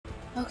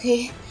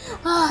Okay.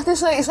 Ah, this is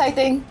so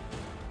exciting.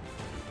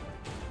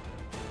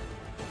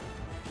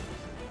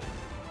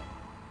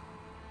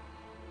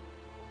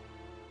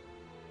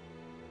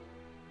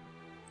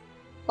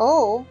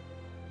 Oh.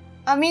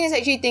 Armin is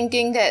actually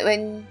thinking that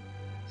when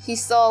he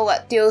saw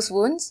what Theo's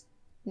wounds,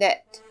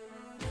 that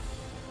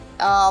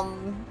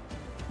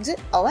is it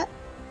or what?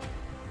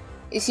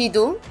 Is he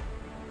doomed?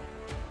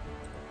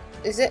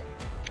 Is it?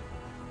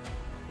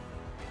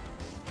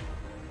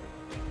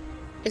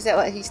 Is that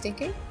what he's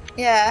thinking?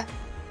 Yeah.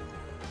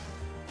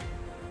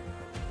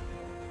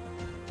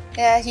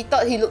 Yeah, he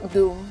thought he looked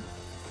doomed.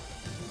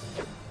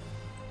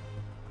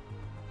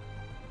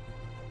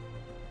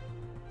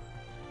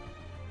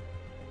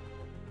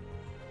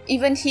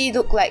 Even he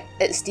looked like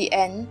it's the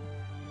end.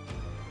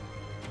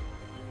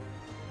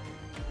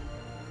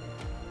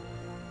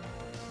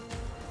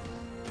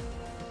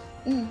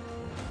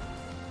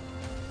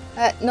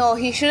 No,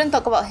 he shouldn't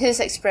talk about his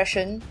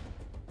expression.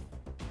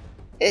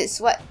 It's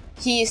what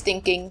he is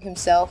thinking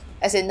himself.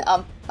 As in,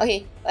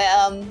 okay,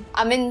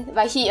 Armin,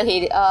 by he,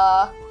 okay,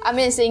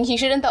 Armin is saying he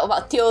shouldn't talk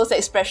about Theo's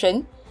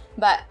expression,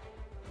 but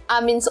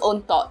Armin's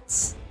own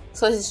thoughts.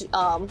 So he's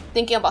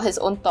thinking about his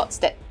own thoughts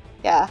that,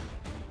 yeah,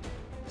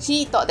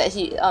 he thought that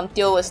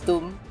Theo was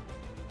doomed.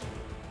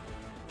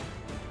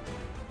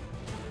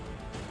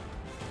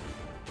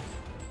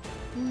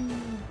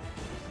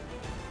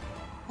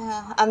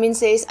 Armin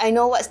says, I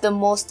know what's the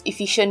most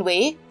efficient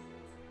way.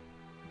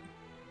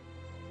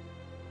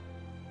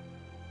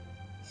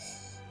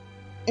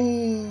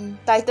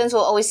 Titans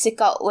will always seek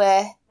out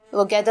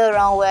will gather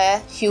around where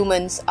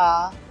humans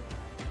are.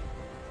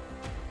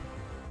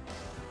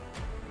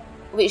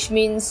 Which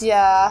means,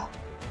 yeah.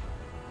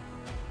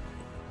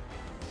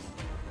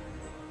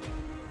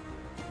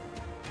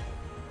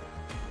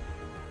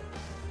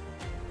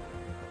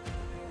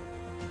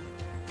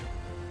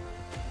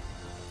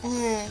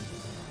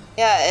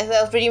 Yeah,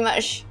 well, pretty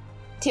much,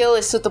 Theo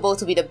is suitable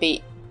to be the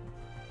bait.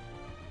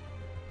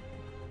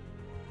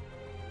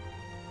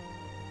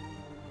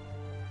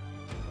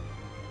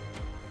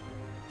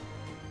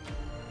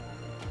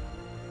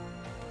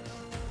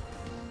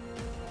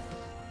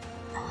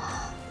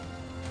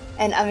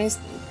 And Armin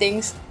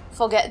thinks,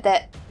 forget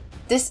that.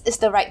 This is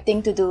the right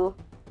thing to do.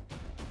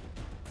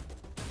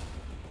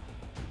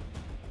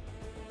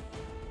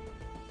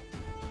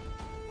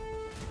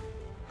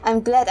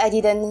 I'm glad I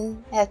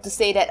didn't have to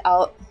say that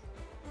out.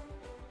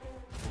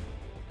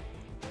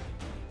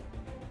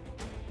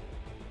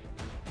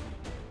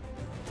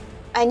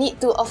 I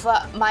need to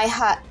offer my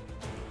heart,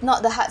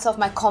 not the hearts of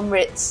my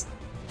comrades.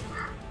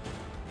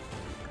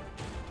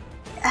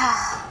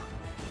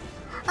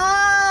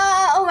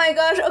 Oh my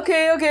gosh,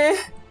 okay.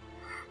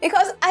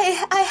 Because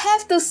I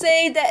have to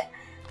say that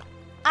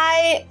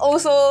I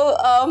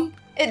also,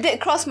 it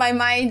did cross my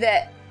mind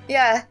that,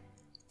 yeah,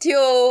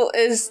 Theo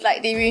is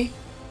like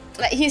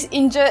he's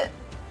injured,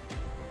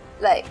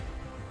 like,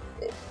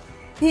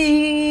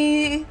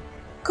 he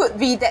could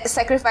be that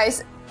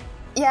sacrifice.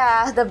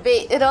 Yeah, the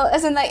bait, you know,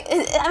 as in like,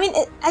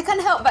 I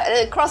can't help but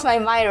it crossed my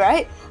mind,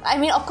 right? I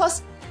mean, of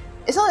course,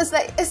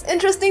 it's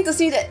interesting to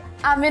see that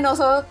Armin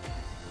also,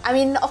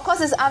 of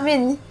course it's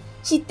Armin,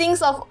 he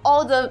thinks of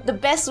all the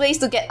best ways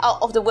to get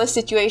out of the worst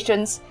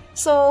situations.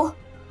 So,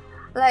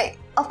 like,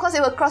 of course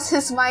it will cross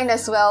his mind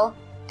as well.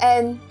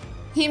 And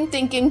him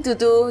thinking to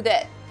do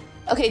that,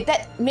 okay,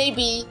 that may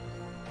be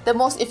the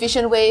most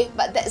efficient way,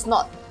 but that's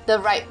not the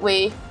right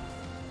way.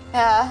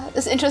 Yeah,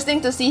 it's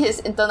interesting to see his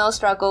internal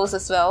struggles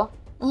as well.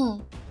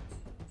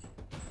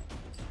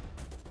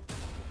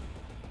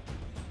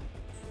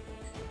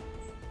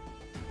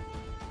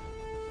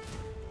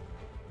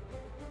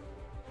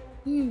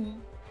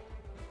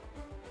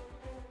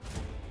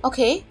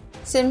 Okay,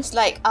 seems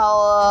like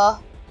our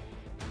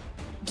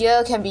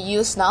gear can be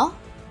used now.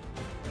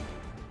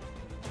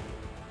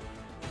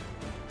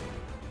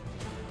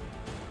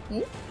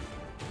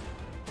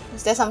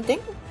 Is there something?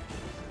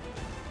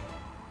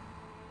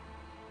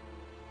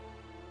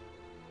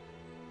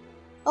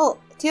 Oh,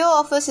 Theo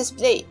offers his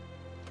blade.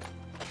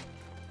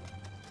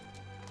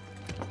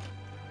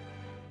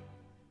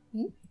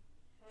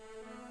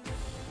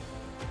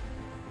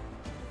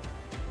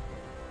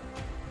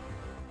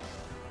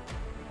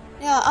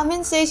 Yeah,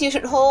 Armin says you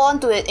should hold on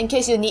to it in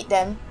case you need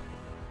them.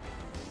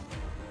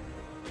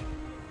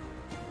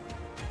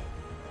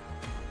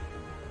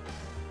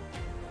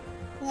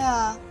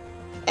 Yeah,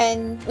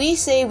 and we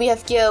say we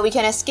have gear, we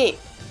can escape.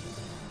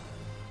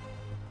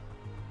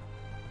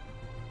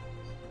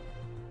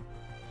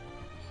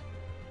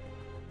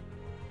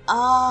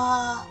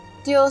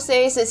 Theo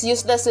says it's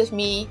useless with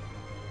me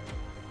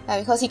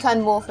because he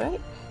can't move,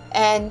 right?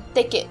 And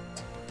take it.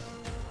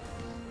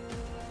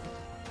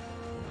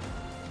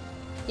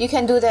 You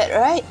can do that,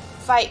 right?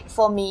 Fight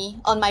for me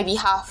on my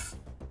behalf.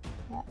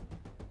 Yeah.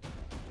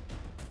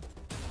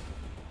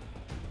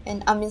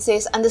 And Armin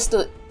says,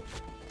 understood.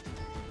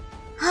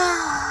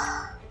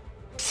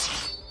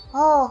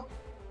 Oh.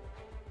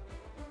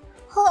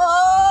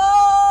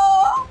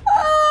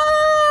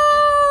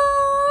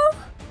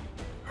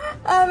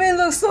 Armin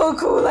looks so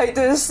cool like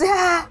this.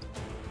 Yeah.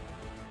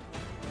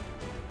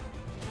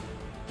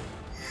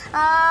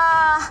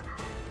 Ah,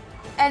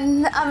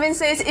 and Armin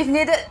says, if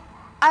needed,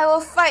 I will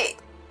fight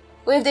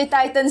with the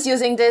Titans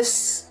using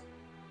this.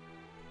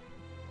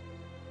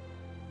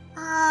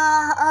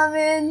 Ah,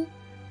 Armin.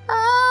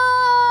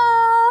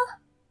 Ah.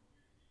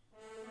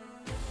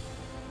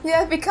 You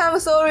have become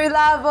so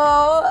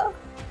reliable,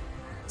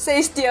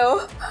 says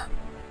Teo.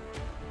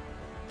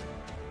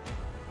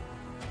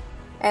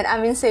 And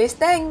Armin says,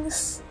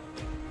 thanks.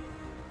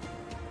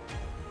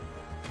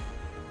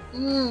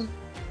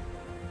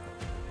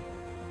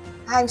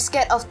 I'm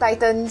scared of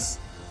Titans,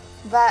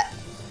 but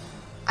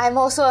I'm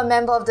also a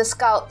member of the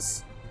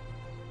Scouts.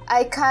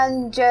 I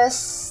can't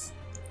just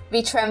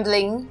be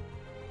trembling.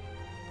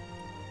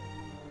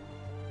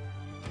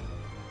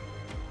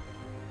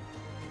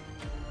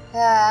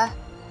 Yeah.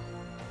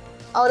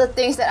 All the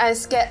things that I'm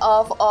scared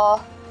of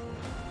or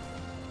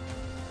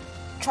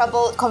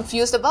troubled,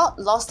 confused about,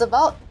 lost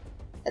about,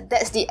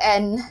 that's the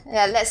end.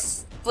 Yeah,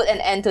 let's put an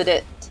end to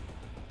that.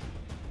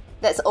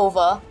 That's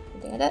over.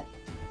 Something like that.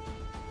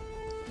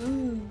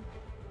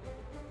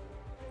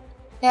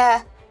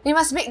 Yeah, we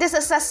must make this a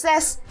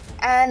success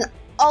and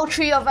all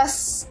three of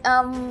us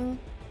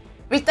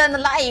return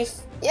alive.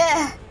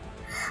 Yeah.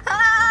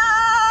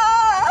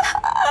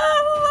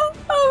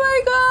 Oh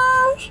my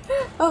gosh.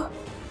 Oh.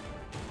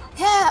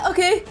 Yeah,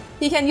 okay.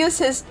 He can use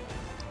his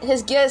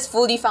gear is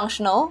fully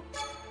functional.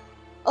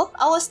 Oh,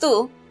 ours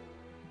too.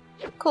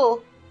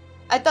 Cool.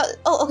 I thought,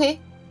 oh, okay.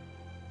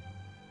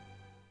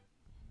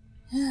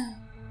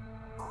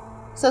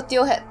 So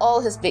Teo had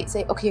all his blades.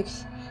 Say, okay,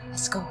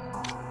 let's go.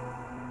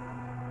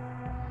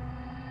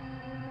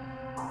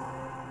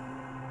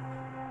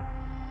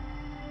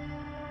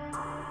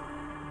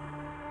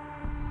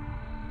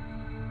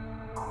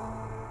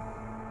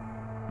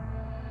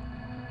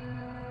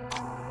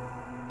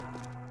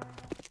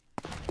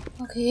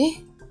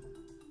 Okay.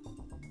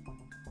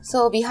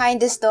 So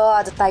behind this door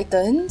are the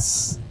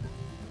Titans.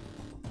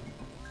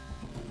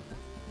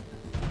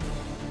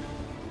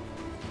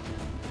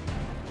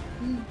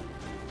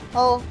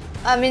 Oh,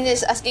 Armin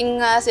is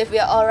asking us if we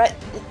are alright.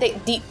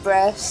 Take deep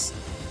breaths.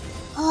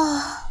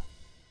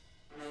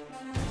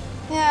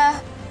 Yeah,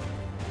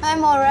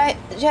 I'm alright.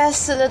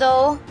 Just a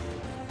little.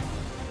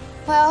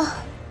 Well,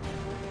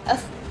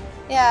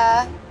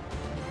 yeah,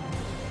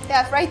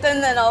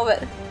 frightened and all,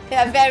 but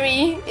yeah,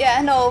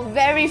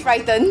 very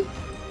frightened.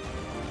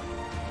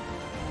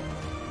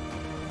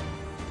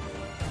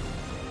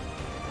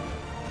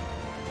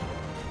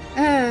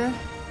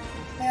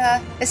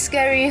 Yeah, it's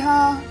scary,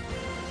 huh?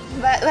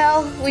 But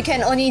well, we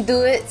can only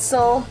do it,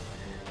 so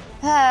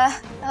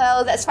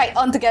well, let's fight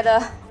on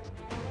together.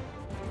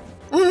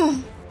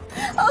 Okay,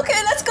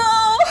 let's go!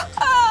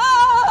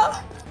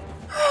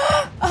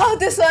 Oh,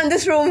 this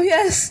room,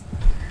 yes.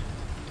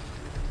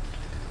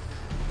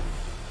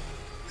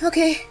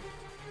 Okay,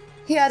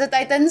 here are the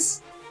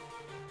Titans.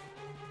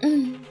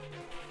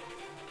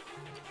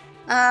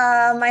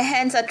 My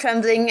hands are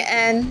trembling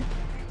and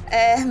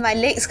my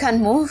legs can't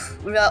move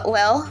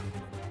well.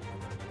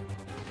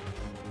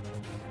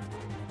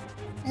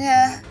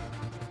 Yeah,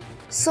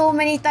 so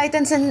many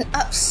Titans and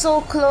up so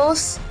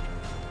close.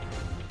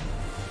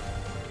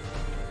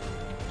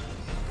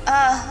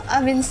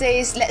 Armin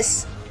says,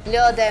 let's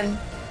lure them.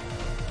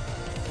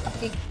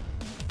 Okay.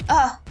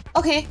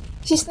 Okay.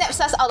 She snaps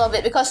us out of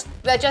it because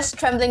we're just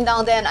trembling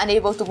down there and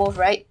unable to move,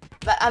 right?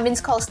 But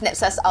Armin's call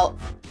snaps us out.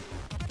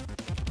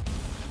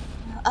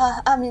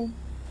 Armin.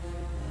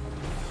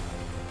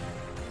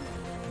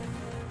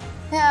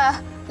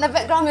 Yeah, the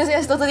background music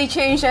has totally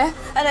changed, and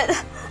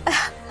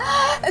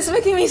it's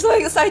making me so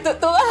excited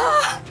too.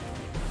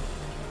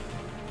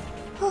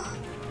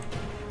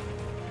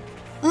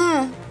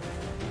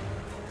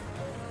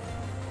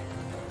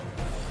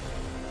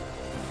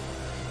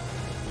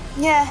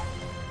 Yeah,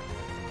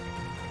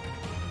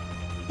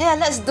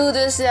 let's do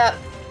this.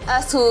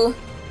 Us who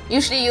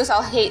usually use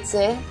our heads,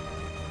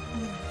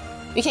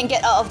 we can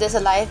get out of this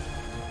alive.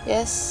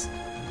 Yes.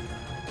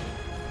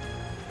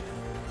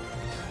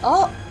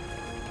 Oh,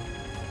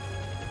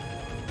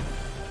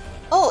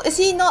 is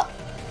he not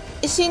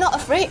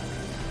afraid?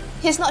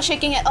 He's not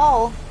shaking at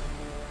all.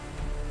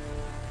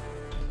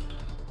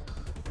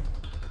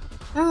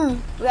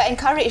 We are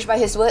encouraged by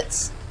his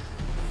words.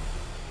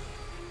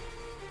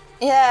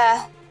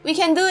 Yeah, we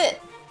can do it.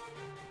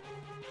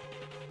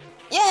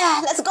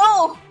 Yeah, let's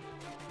go.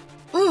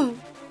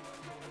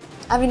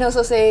 Armin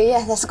also say,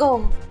 yeah, let's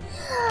go.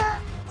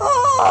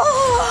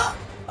 Oh,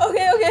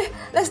 okay,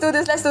 let's do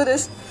this.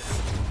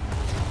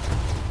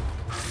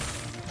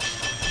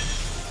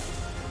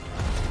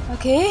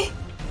 Okay.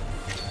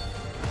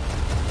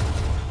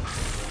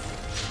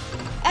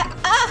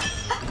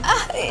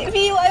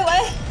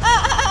 Why?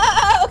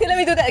 Okay, let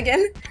me do that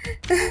again.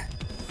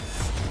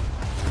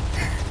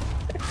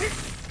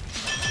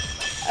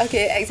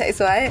 Okay,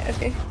 XXY,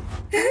 okay.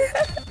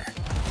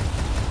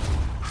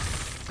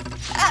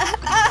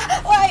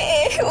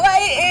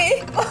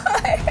 Why?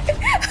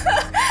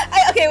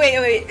 Okay,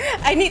 wait.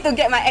 I need to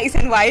get my X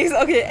and Y's.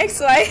 Okay,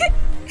 XY.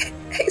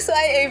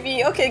 XY,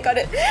 AB. Okay, got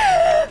it.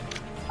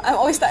 I'm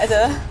always stuck at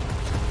the...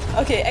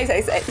 Okay,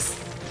 XXX.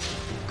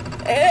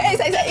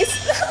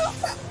 X.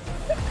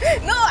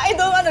 No, I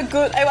don't want a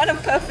good. I want a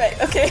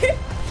perfect. Okay.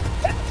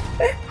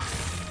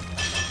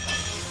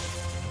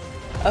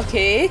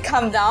 Okay,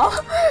 calm down.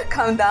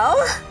 Calm down.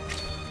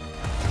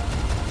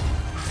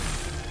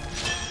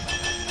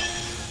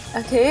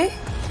 Okay.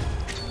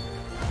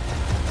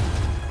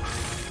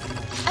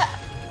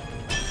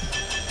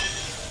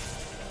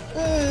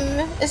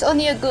 It's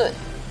only a good.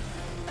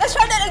 Let's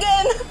try that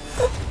again.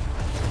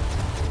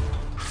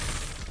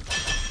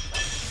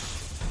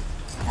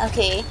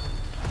 Okay.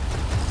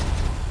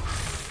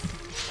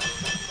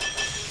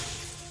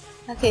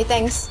 Okay,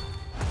 thanks.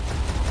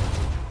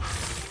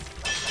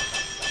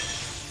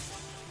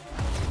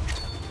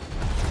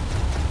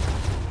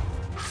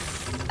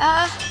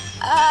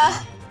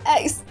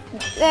 X,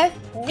 left,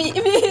 B.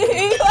 Wait,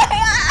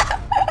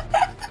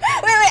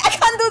 I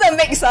can't do the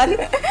mix one.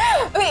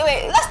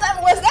 Wait, last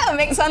time, was there a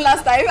mix one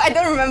last time? I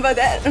don't remember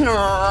that.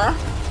 No.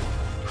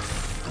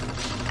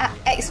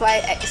 X,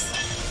 Y, X.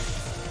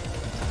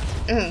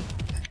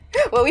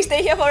 Will we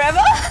stay here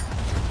forever?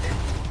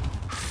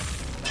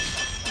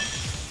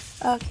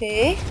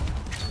 Okay.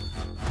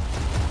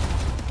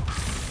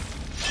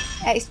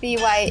 X, B,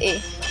 Y,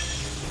 A.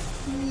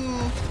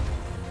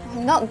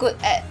 I'm not good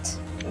at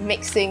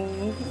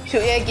mixing.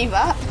 Should I give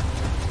up?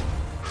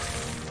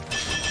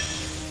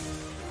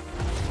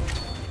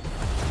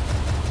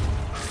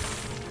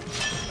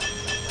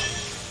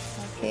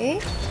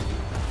 Okay.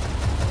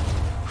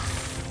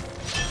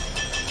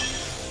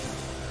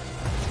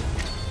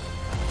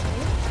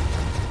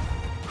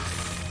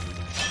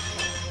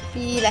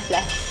 B, left.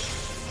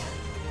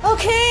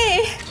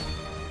 Okay!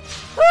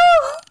 Woo!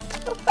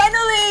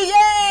 Finally!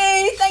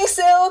 Yay! Thanks,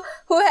 Sil,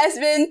 who has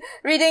been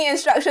reading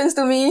instructions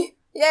to me.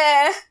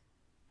 Yeah!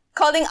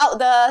 Calling out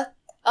the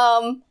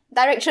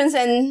directions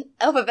and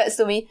alphabets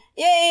to me.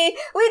 Yay!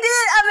 We did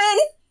it,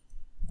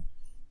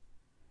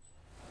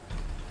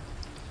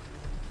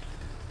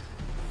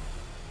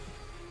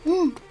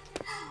 Armin!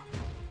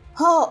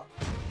 Oh!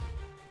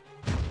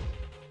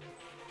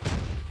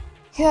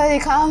 Here they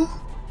come.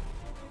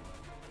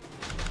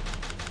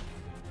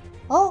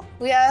 Oh,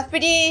 we are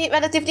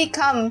relatively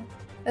calm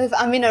with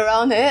Armin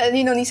around here. I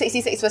mean, only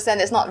 66%,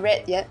 it's not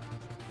red yet.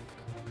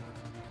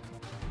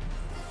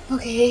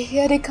 Okay,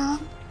 here they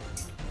come.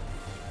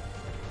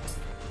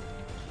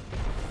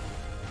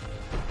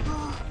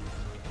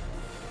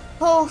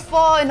 Oh,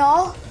 4 in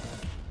all.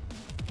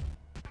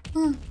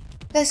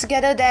 Let's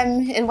gather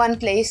them in one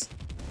place.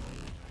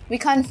 We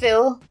can't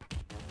fail.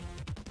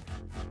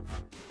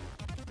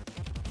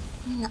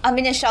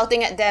 Armin is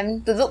shouting at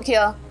them to look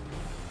here.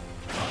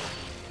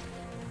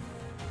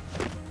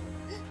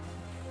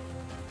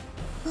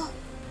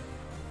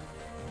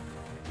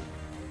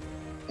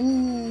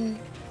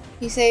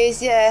 He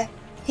says, yeah,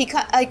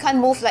 I can't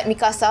move like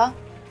Mikasa.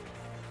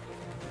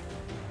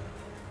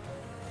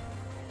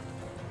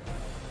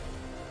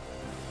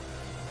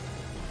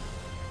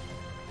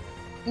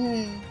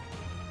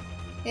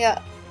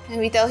 Yeah, and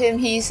we tell him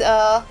he's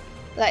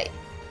like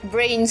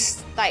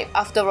brains type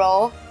after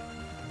all.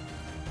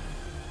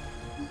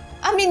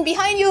 Armin,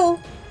 behind you!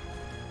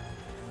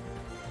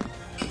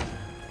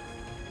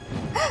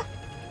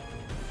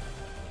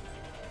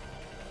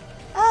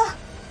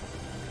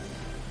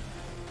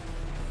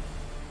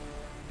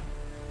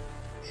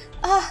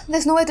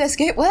 There's nowhere to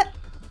escape. What?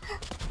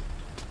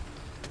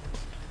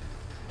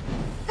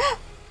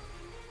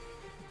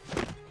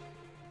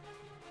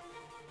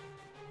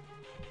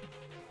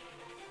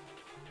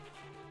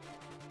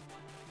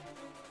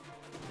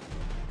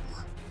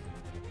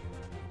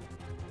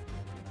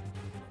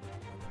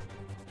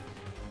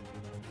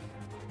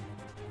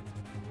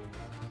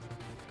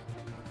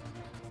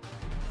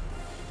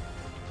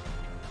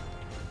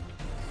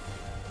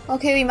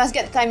 Okay, we must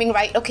get the timing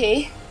right.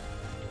 Okay.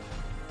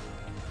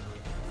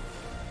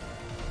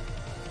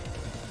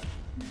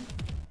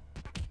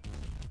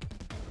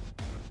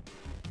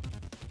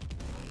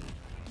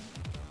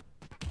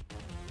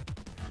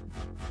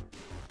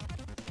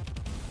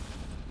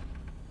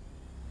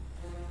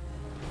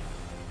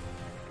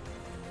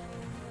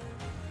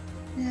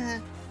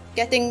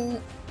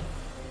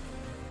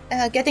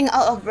 Getting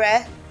out of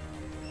breath.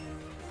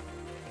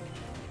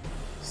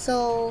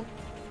 So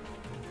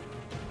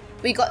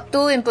we got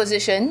 2 in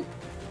position.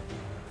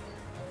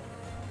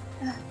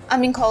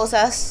 Armin calls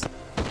us.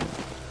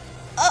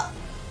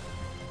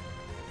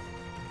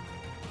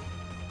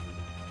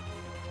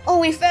 Oh,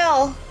 we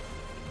fell.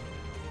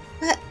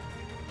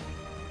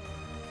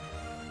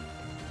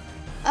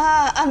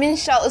 Armin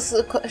shouts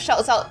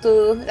out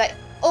to like,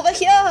 over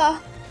here.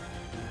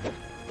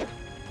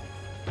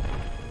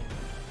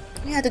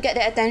 Yeah, to get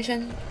their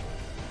attention.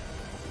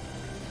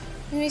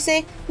 And we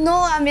say, no,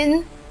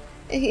 Armin,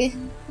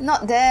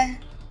 not there.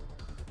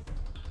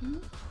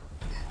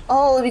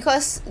 Oh,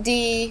 because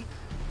the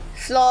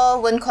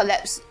floor won't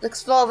collapse. The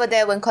floor over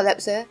there won't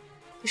collapse. It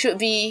should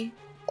be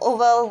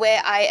over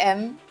where I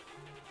am.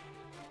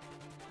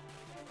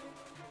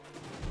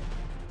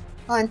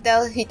 Oh,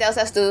 until he tells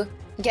us to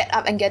get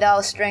up and gather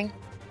our strength.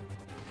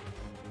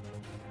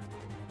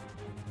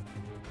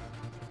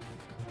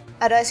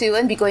 Otherwise, we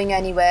won't be going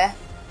anywhere.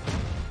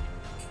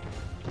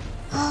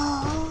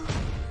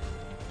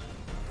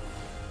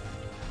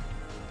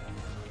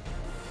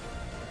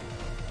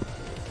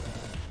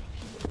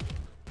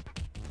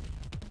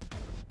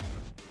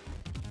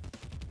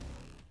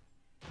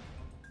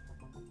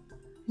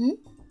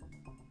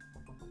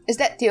 Is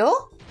that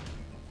Theo?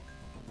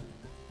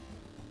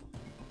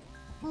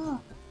 Oh,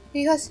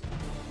 because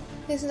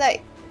he's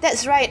like,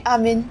 that's right,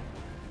 Armin.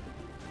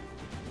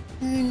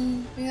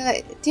 And you're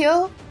like,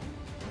 Theo?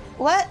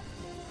 What?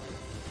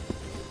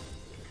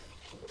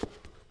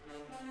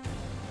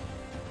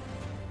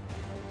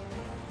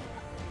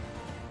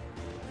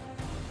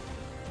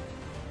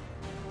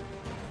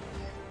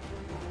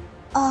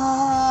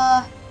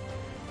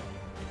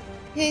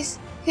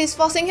 He's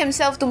forcing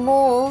himself to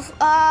move.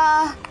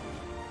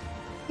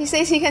 He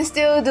says he can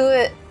still do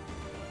it.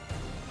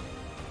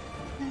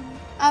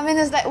 Armin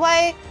is like,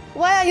 why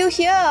are you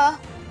here?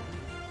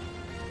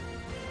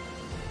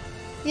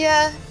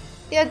 Yeah,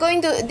 they are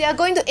going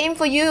to aim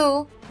for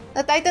you.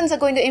 The Titans are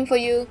going to aim for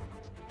you.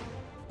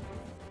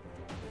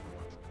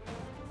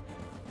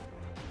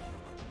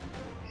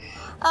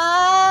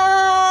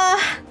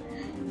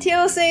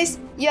 Theo says,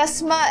 you're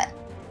smart.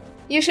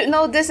 You should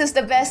know this is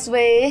the best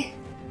way.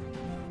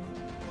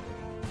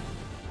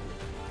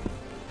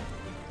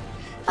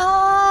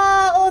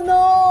 Oh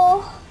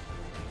no.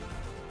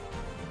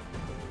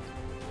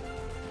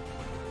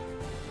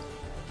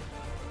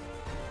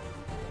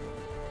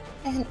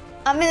 And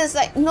Armin is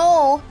like,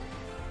 no.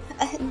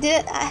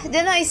 Didn't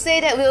I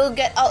say that we'll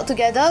get out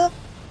together?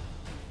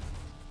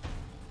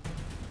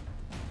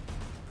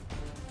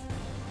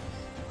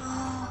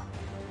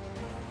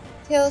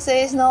 Theo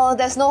says, no,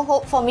 there's no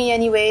hope for me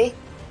anyway.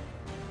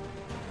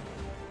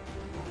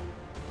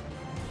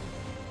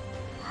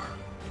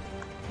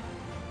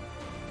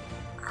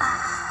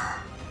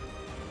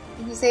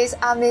 He says,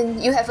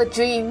 Armin, you have a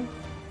dream.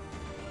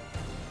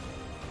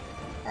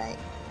 Like,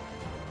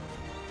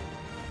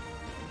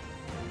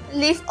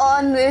 live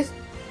on with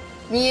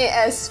me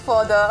as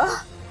for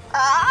the...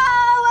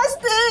 what's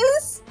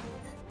this?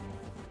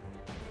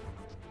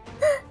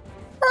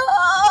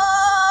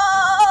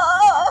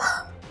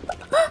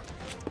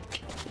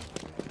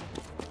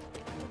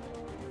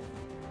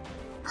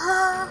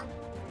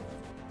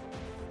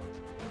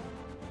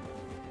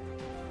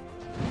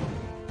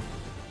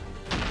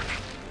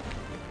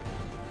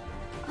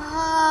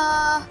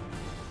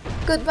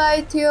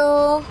 Goodbye,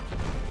 Theo.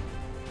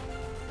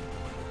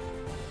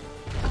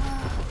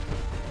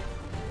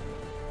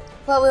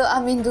 What will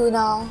Armin do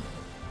now?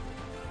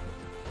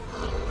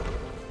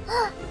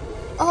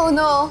 Oh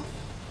no!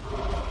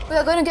 We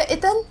are going to get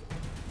eaten?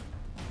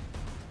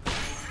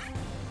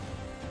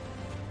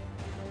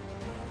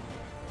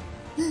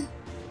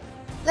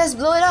 Let's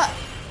blow it up!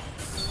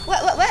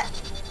 What?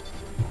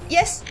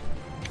 Yes?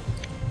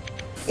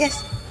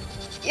 Yes.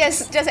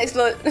 Yes, just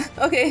explode.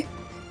 Okay.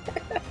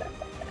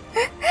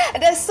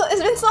 It's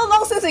been so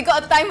long since we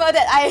got a timer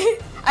that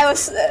I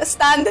was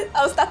stunned.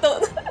 I was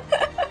startled.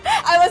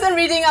 I wasn't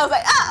reading. I was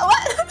like,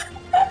 what?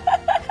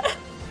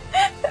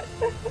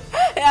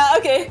 Yeah,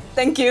 okay.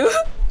 Thank you.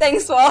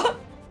 Thanks for.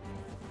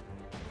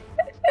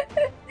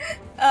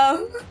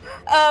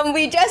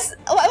 We just.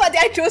 What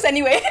did I choose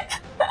anyway?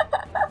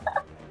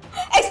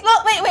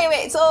 Explode.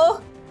 Wait.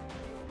 So.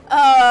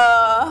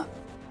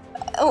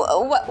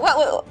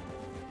 What?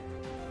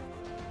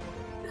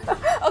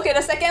 Okay,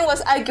 the second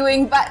was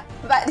arguing, but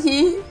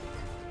he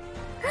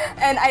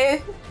and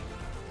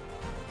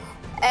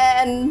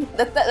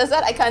the third was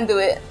that I can't do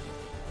it.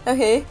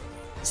 Okay,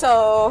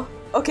 so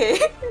okay,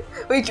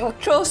 we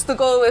chose to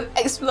go with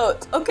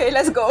explode. Okay,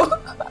 let's go.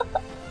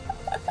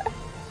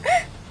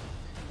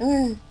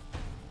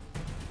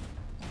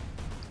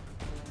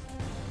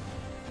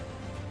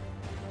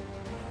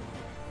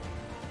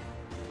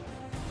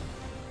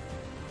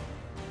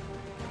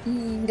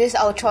 This is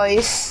our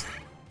choice.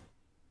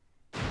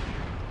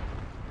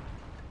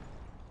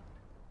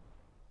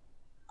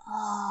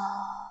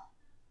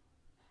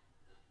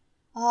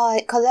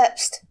 It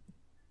collapsed.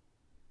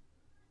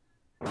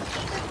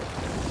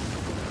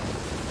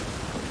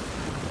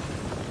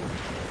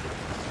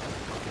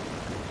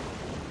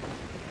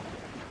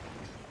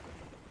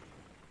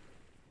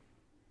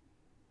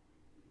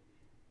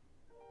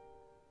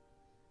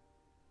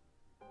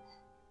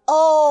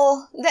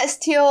 Oh, that's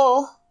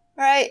Theo,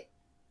 right?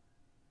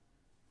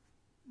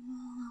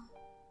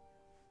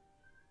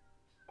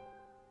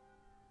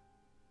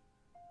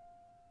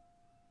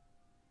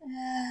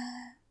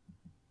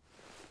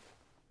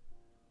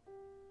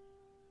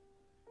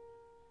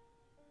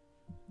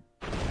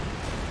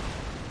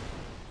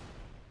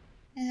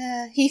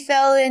 He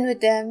fell in with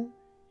them.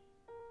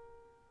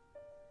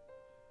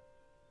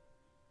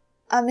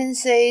 Armin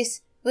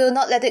says, we'll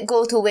not let it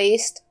go to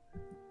waste.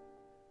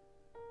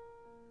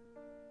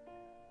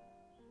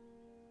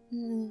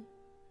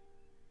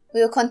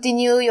 We'll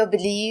continue your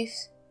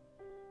beliefs.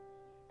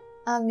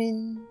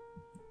 Armin.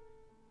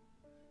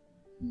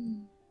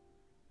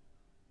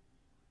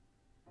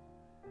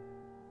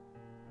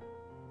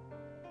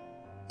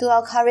 To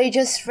our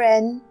courageous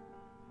friend.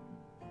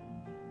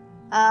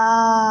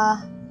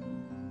 Ah.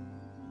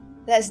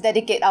 Let's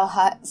dedicate our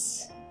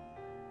hearts.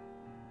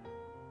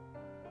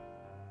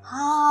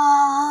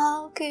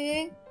 Ah,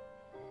 okay.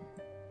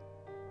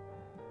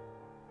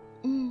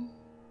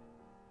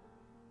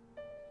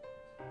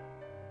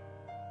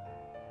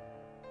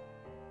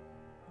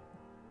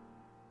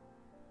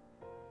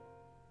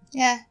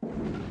 Yeah.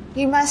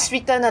 He must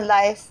return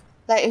alive.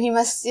 Like, he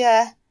must,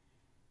 yeah,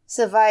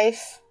 survive.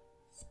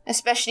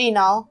 Especially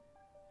now.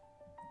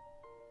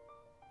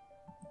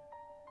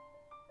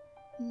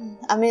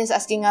 Armin is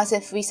asking us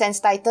if we sense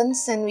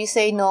titans, and we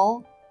say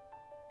no.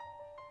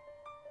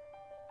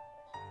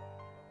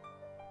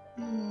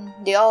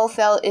 They all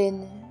fell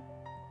in.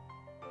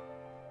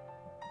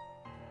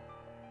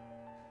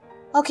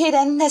 Okay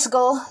then, let's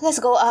go. Let's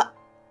go up.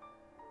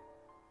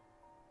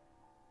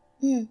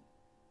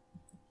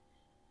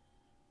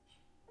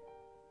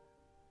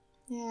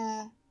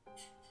 Yeah.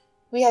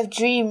 We have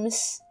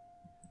dreams.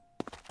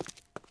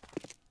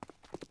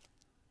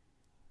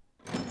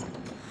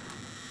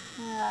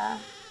 Yeah.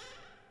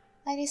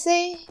 Like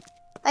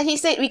he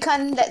said, we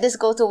can't let this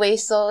go to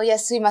waste, so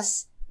yes, we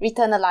must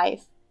return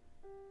alive.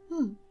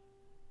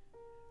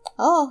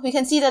 Oh, we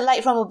can see the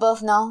light from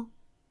above now.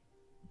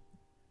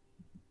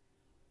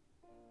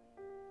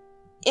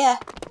 Yeah.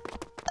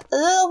 A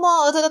little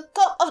more to the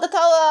top of the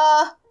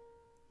tower.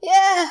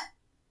 Yeah.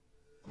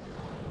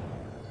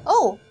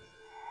 Oh.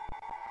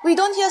 We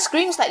don't hear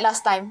screams like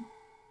last time.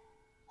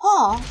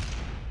 Huh.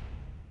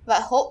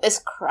 But hope is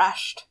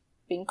crushed.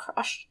 Being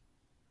crushed.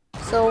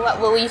 So what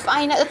will we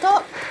find at the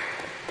top?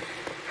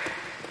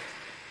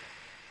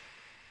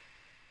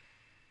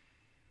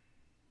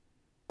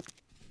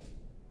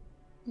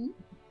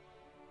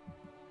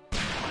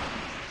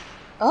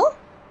 Oh?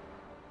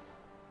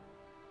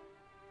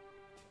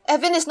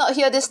 Evan is not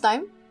here this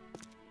time.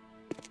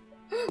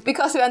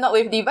 Because we are not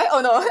with Levi.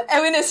 Oh no,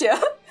 Evan is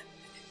here.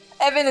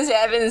 Evan is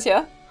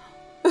here.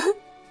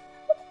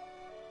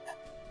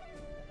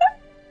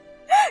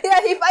 Yeah,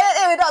 he fired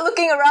it without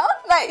looking around.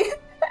 Like,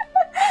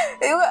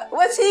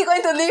 was he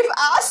going to leave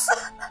us?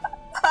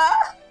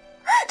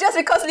 Just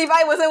because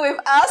Levi wasn't with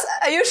us?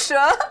 Are you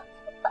sure?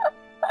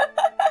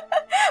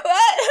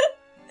 What?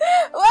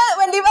 What?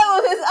 When Levi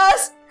was with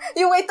us,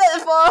 you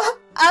waited for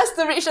us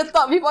to reach the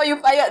top before you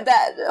fired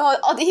that?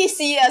 Or did he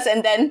see us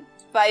and then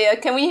fire?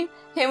 Can we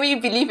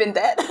believe in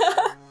that?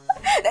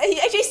 That he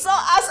actually saw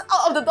us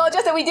out of the door,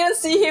 just that we didn't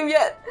see him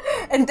yet.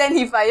 And then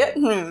he fired?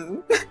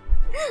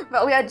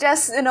 But we are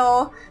just,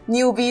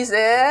 newbies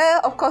there.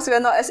 Of course, we are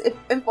not as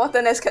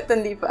important as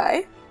Captain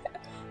Levi.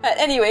 But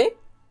anyway.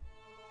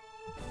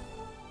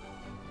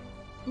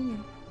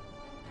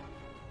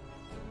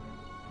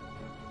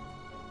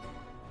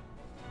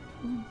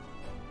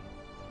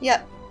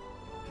 Yep.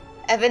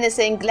 Evan is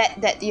saying,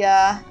 glad that you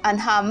are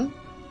unharmed.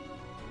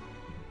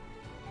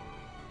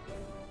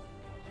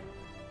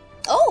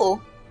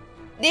 Oh!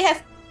 They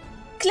have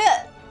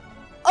cleared.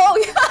 Oh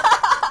yeah!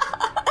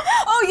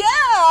 Oh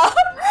yeah!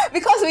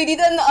 Because we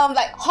didn't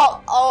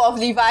hop all of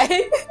Levi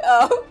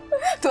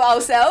to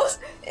ourselves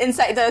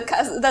inside the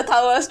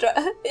tower.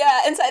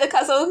 Inside the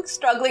castle,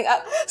 struggling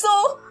up.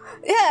 So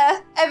yeah,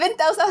 Evan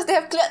tells us they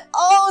have cleared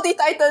all the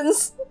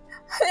titans.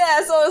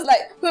 Yeah, so it's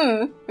like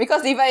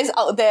because Levi is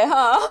out there,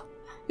 huh?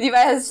 Levi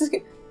has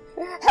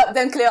helped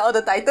them clear all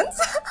the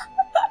titans.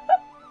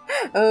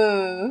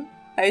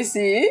 I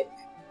see.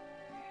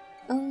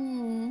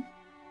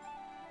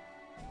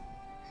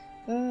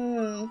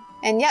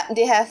 And yep,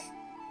 they have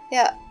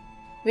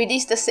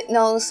released the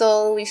signal,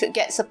 so we should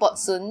get support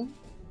soon.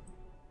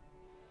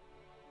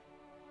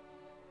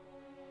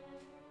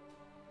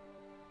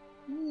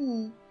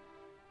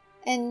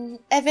 And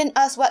Evan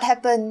asked what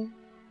happened.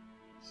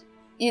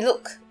 You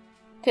look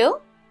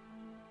pale?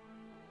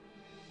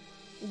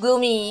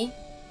 Gloomy.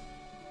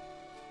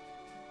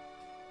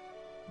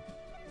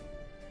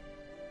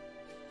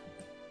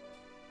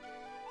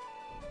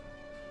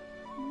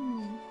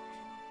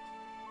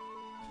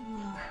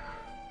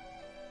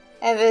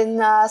 Evan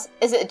asks,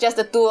 is it just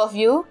the two of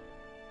you?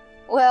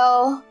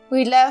 Well,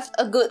 we left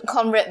a good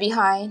comrade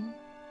behind,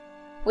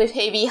 with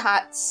heavy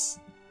hearts.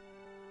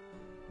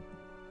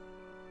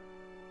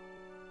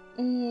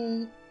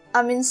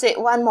 Armin said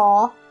one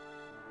more.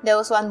 There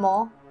was one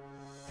more.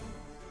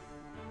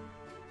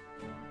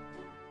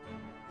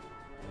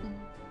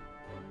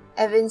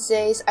 Evan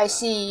says, I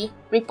see.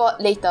 Report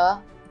later.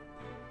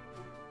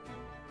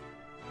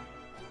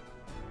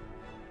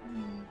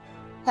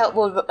 Help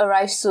will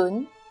arrive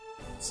soon.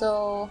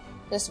 So,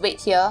 just wait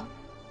here.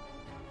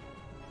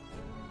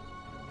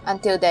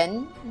 Until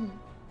then,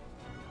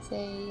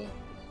 say,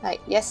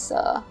 yes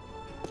sir.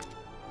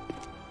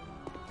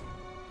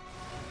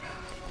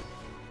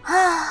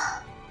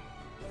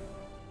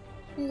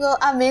 You go,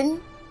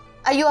 Armin.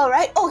 Are you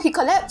alright? Oh, he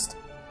collapsed.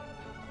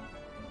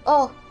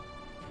 Oh.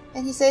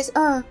 And he says,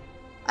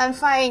 I'm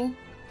fine.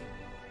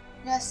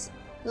 Just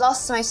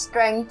lost my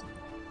strength.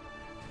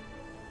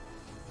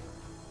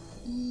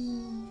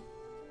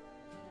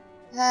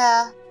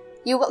 Yeah,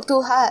 you work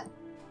too hard.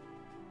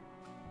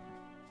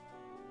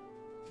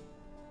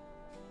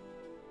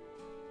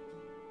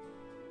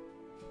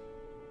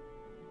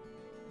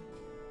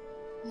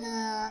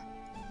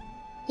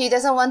 he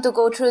doesn't want to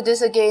go through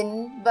this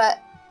again, but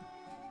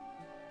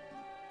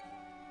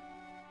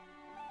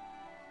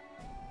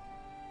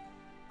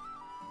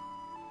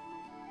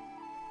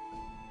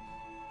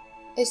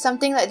if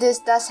something like this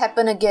does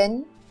happen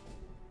again,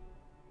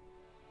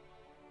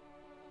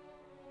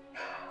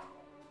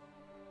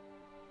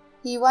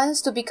 he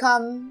wants to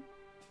become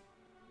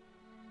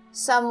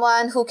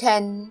someone who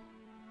can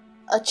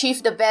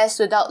achieve the best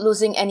without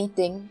losing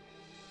anything.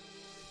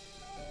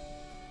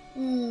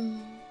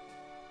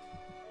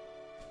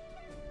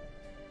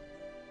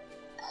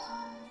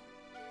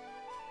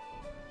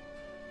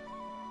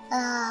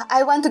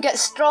 I want to get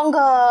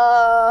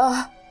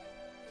stronger,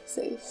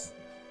 says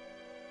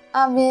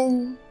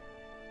Armin.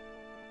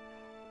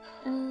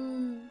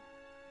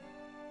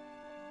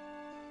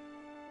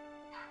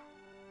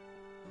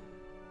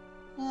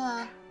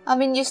 Yeah,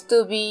 Armin used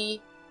to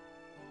be...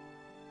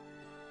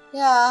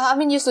 Yeah,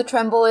 Armin used to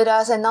tremble with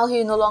us and now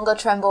he no longer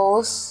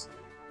trembles.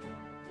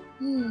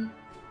 He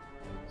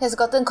has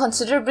gotten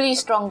considerably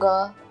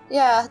stronger.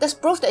 Yeah, that's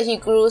proof that he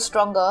grew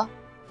stronger.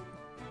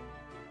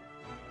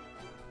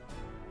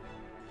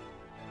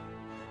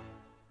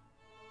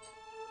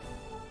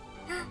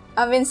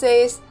 Armin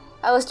says,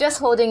 I was just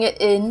holding it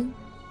in.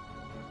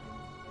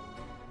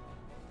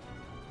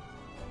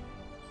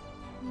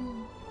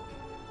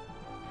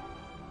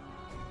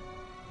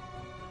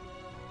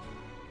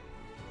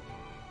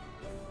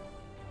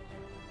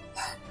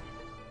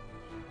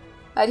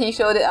 And he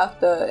showed it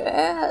after.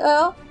 Yeah,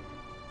 well,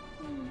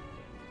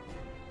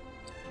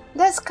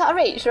 that's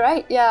courage,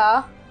 right?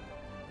 Yeah.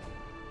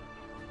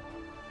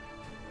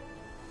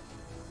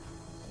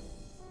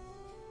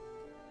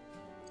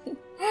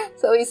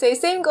 So he says,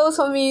 same goes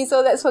for me,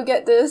 so let's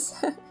forget this.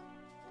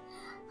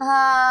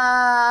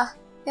 Yeah.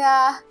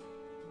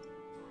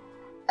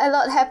 A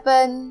lot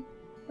happened,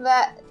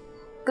 but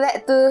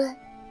glad to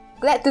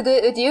do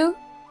it with you.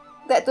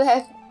 Glad to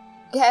have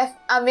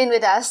Armin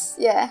with us,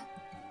 yeah.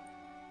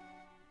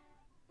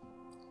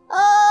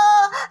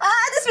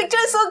 This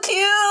picture is so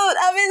cute!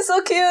 Armin's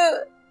so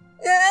cute!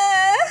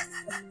 Yeah!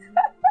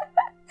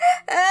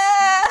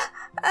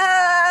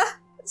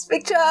 This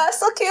picture,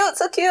 so cute,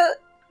 so cute!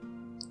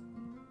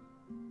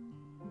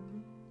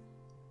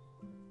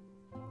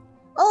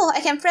 Oh,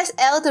 I can press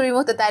L to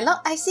remove the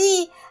dialogue. I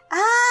see!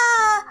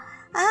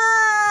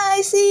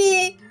 I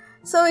see!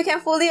 So we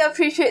can fully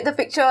appreciate the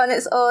picture on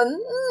its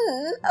own.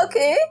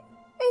 Okay,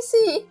 I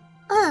see.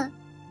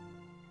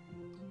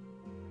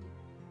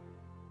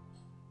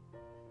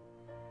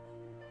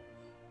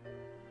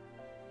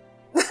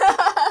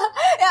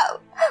 Yeah,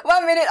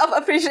 1 minute of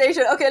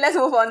appreciation. Okay, let's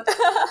move on.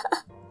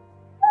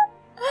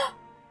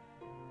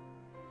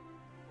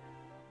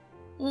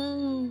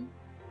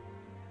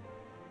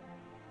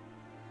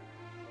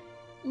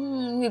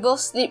 We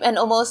both sleep and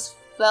almost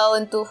fell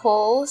into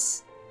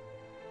holes.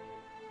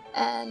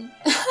 And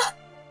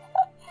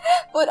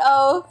put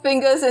our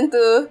fingers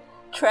into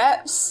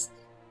traps.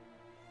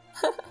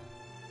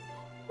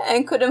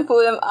 And couldn't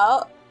pull them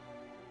out.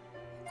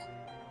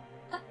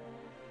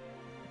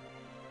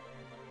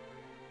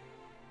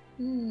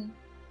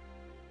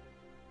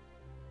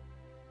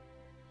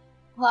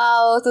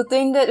 Wow, to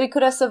think that we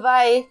could have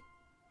survived.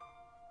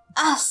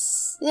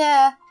 Us!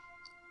 Yeah.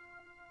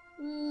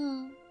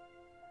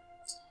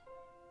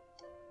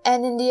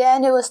 And in the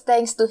end, it was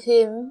thanks to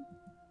him.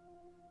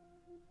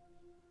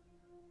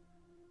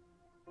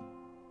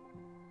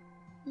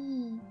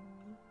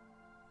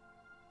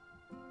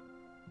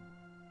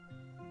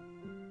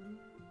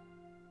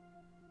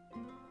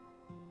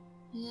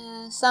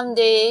 Yeah,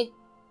 someday,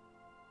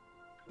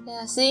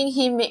 seeing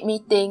him made me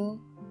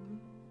think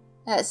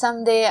that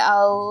someday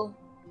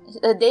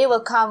a day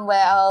will come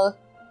where I'll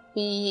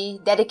be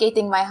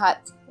dedicating my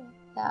heart.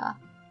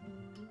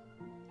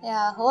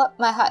 Yeah, hope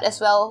my heart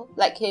as well,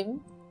 like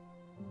him.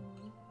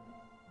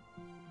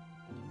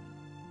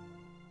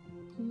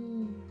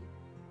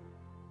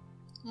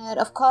 And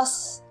of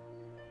course,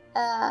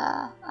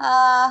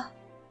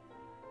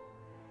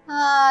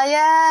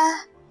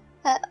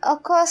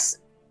 of course,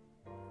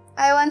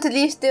 I want to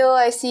live till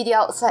I see the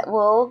outside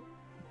world.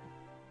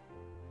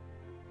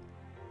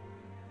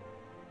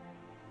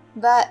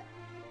 But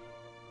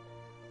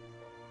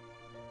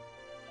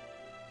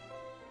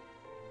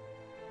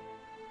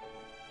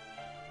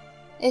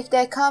if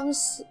there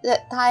comes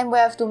that time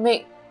where I have to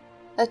make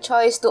a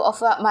choice to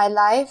offer up my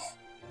life,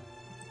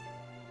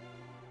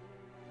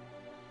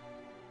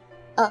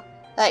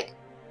 like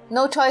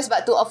no choice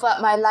but to offer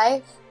up my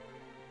life,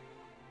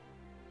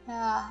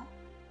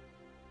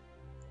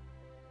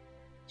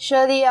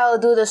 surely I'll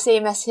do the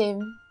same as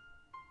him.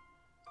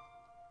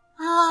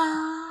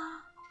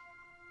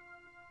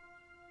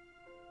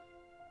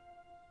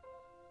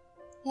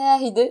 Yeah,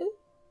 he did.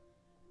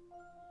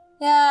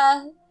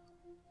 Yeah.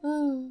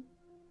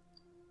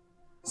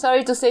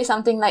 Sorry to say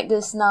something like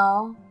this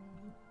now.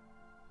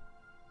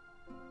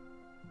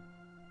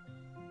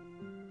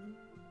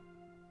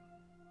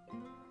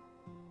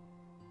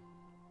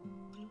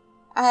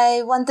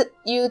 I wanted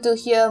you to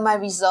hear my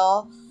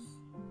resolve.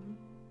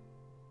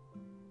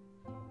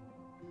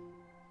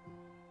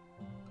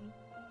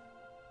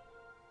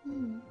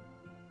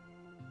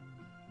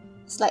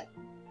 It's like...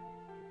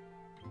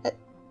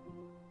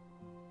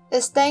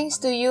 It's thanks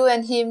to you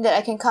and him that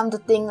I can come to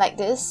think like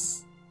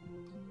this.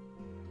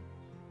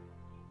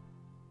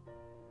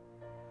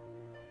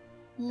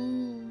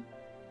 I'm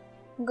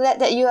glad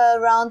that you are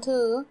around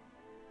too.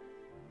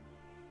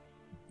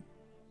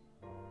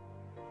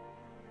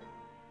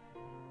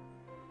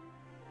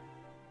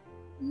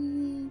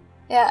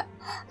 Yeah.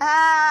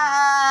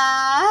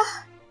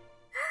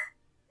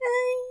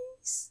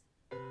 Nice.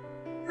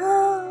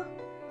 Oh,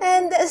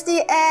 and that's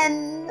the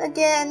end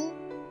again.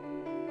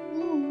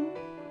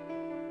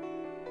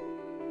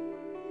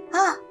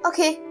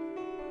 Okay.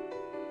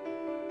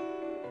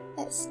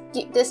 Let's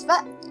skip this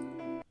part.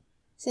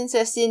 Since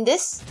we've seen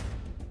this.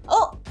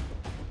 Oh!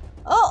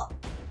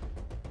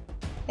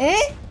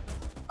 Eh?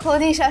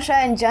 Cody, Sasha,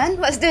 and Jan?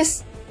 What's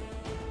this?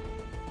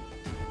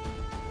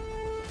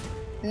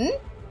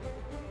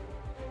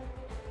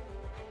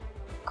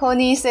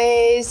 Connie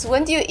says,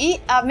 won't you eat,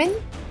 Armin?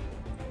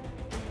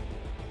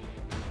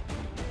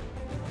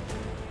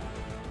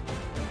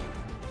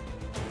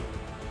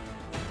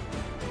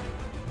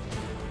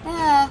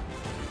 Yeah.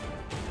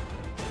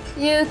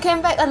 You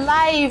came back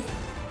alive.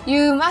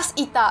 You must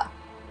eat up.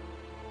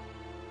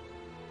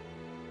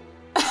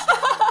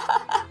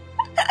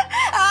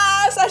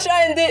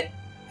 Sasha indeed.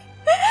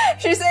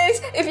 She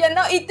says, if you're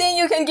not eating,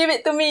 you can give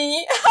it to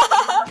me.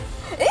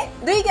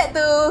 Do you get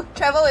to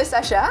travel with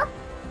Sasha?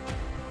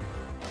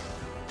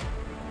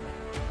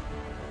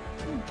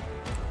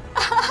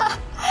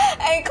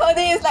 And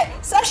Cody is like,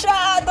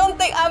 Sasha, don't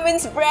take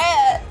Armin's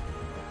bread.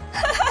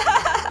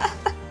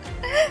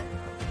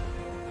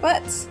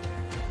 What?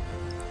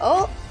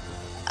 Oh,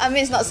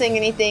 Armin's not saying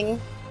anything.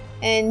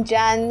 And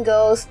Jan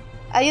goes,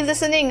 are you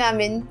listening,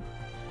 Armin?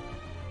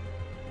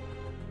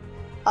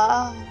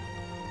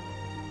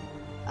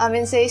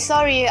 Armin says,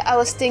 sorry, I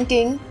was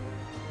thinking.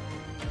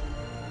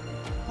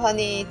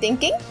 Honey,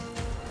 thinking?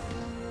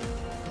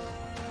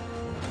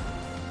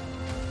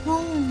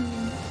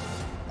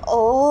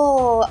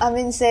 Oh,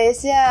 Armin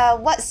says, yeah,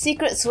 what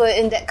secrets were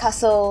in that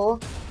castle?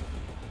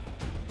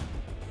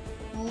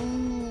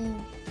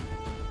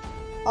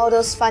 All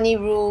those funny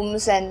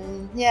rooms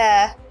and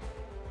yeah.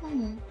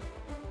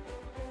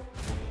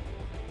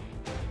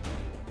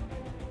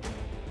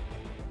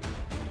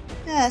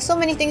 Yeah, so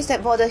many things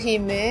that bother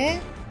him,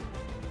 eh?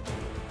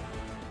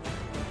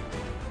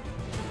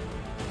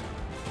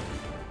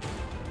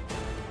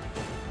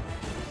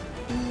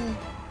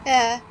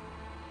 Yeah.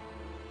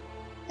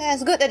 Yeah,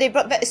 it's good that they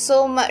brought back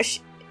so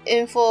much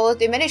info.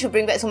 They managed to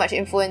bring back so much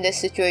info in this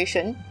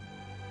situation.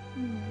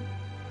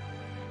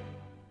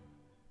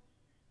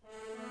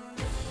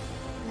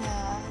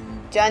 Yeah.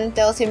 Jan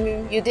tells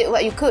him, you did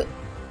what you could.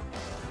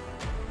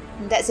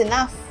 That's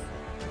enough.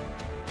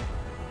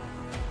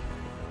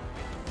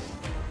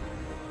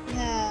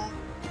 Yeah.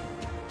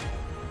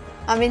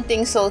 Armin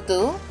thinks so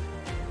too.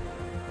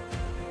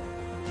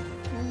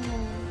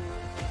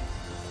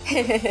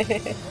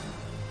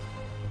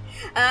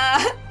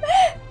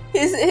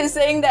 He's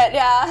saying that,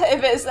 yeah,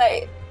 if it's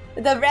like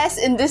the rest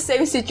in this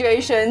same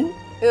situation,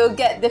 we'll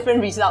get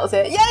different results.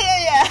 Yeah.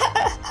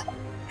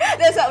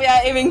 That's what we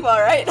are aiming for,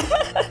 right?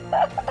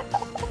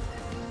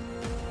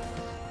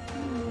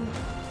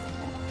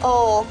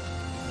 Oh,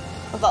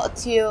 about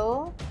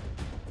Teo.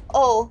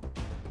 Oh,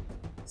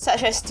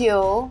 such as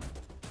Teo.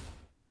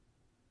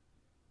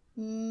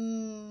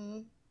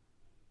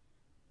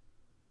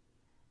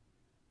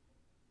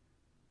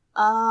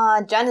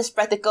 Jan is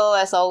practical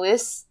as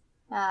always.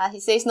 He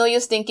says no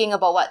use thinking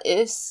about what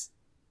ifs.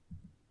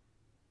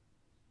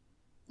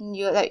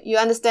 You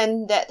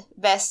understand that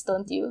best,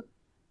 don't you?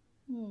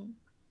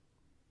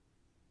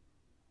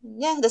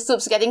 Yeah, the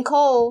soup's getting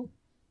cold.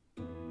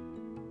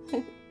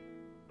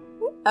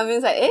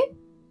 Armin's like, eh?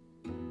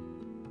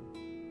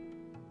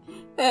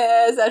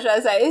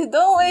 Sasha's like,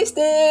 don't waste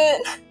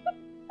it.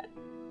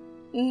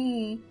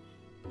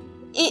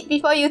 Eat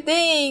before you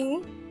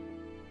think.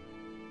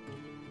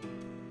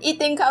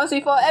 Eating comes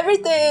before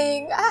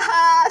everything.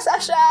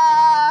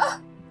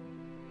 Sasha.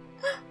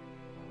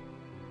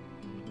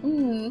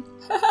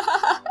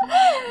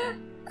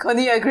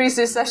 Connie agrees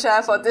with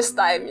Sasha for this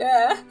time,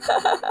 yeah.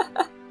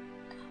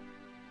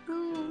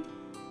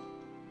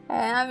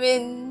 And I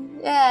mean,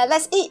 yeah,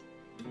 let's eat.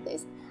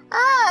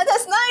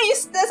 That's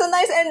nice. That's a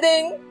nice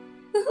ending.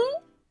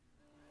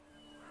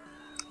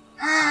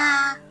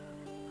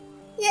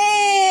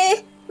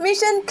 Yay!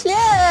 Mission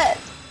cleared.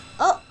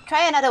 Oh,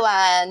 try another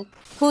one.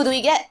 Who do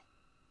we get?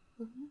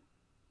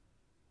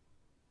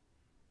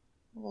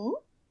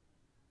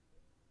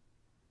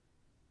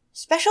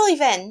 Special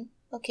event.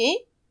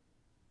 Okay.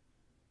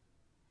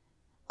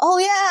 Oh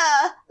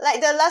yeah,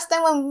 like the last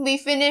time when we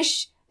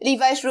finished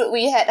Levi's route,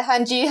 we had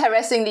Hanji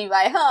harassing Levi.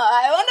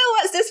 I wonder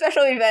what's this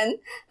special event.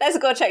 Let's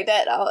go check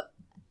that out.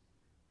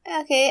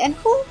 Okay, and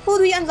who do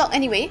we unlock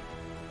anyway?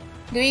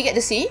 Do we get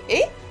to see?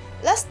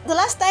 The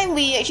last time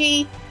we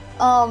actually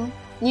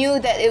knew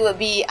that it would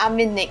be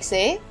Armin next,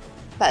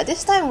 But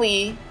this time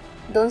we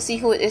don't see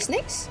who it is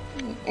next.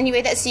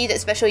 Anyway, let's see that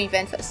special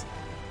event first.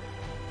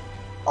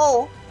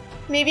 Oh,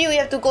 maybe we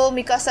have to go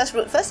Mikasa's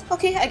route first?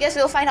 Okay, I guess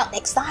we'll find out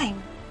next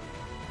time.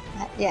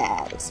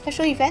 Yeah,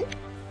 special event?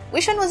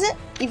 Which one was it?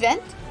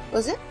 Event?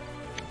 Was it?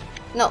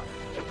 No.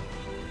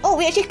 Oh,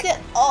 we actually cleared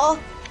all.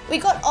 We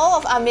got all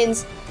of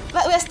Armin's,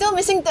 but we're still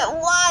missing that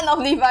one of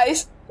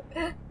Levi's.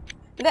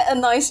 That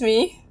annoys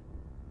me.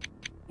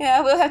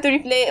 Yeah, we'll have to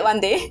replay it one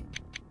day.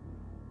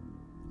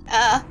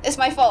 It's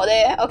my fault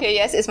there. Okay,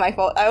 yes, it's my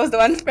fault. I was the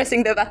one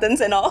pressing the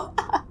buttons and all.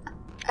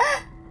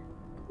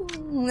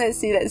 Let's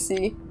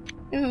see.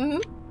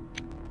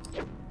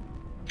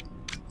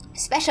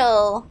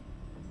 Special.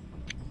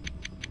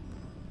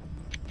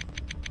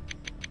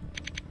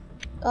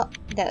 Oh,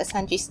 that was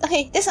Sanji's.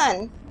 Okay, this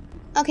one.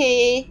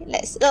 Okay,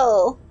 let's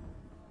go.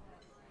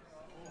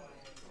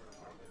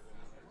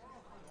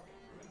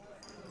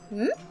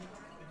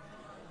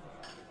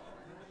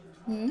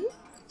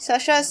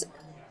 Sasha's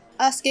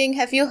asking,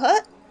 have you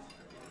heard?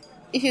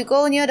 If you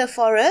go near the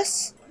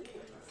forest,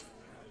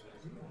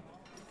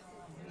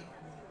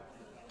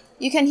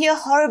 you can hear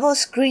horrible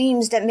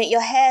screams that make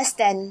your hair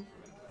stand.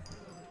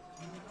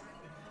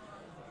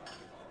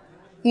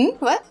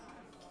 What?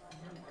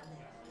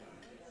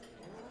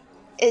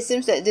 It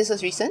seems that this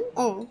was recent.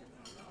 Oh.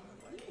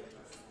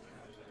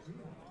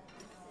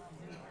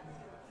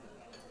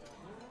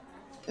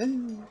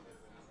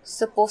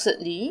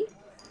 Supposedly.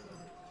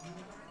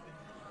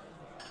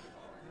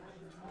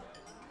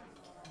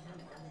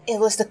 It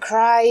was the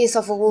cries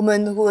of a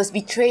woman who was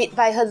betrayed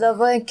by her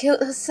lover and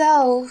killed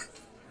herself.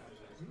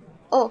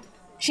 Oh,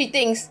 she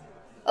thinks.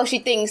 Oh, she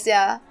thinks,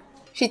 yeah.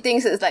 She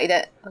thinks it's like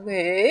that.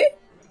 Okay.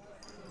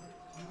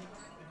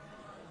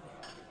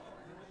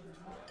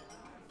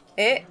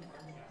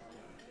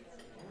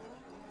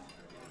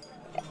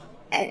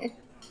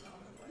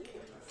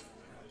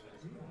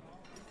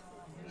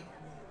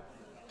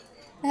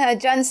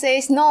 John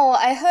says, no,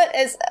 I heard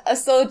it's a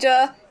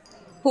soldier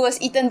who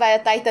was eaten by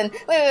a titan.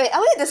 Wait,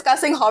 are we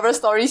discussing horror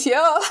stories here?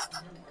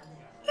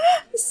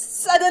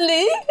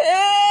 Suddenly?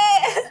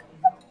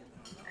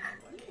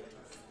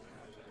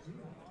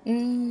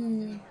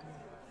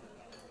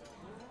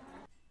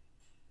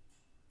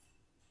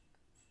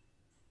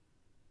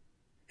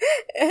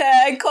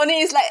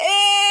 Connie is like,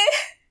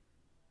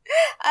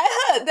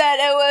 I heard that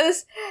it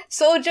was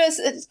soldiers,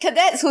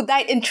 cadets who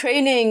died in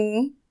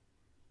training.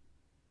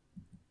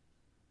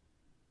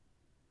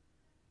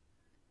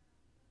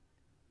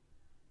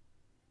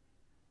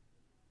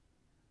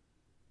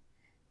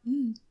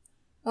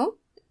 Oh?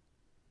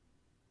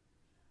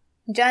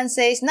 Jan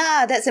says,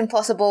 nah, that's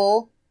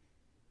impossible.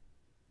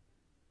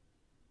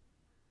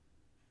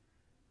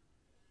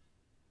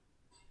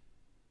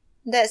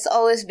 That's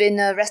always been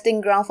a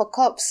resting ground for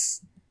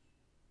cops.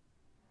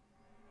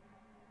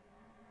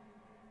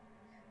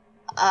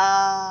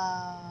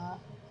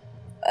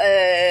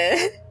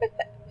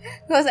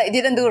 Because like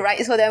didn't do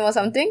rights for them or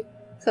something.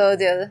 So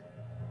they're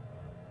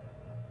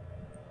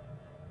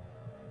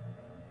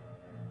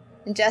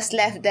just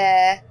left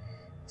there.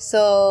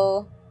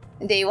 So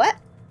they what?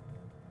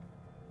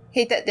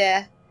 Hated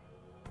there.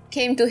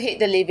 Came to hate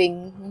the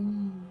living.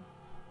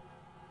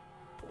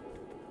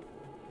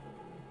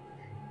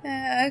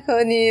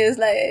 Connie is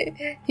like,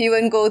 he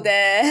won't go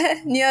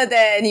there, near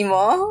there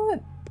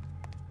anymore.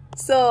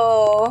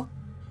 So,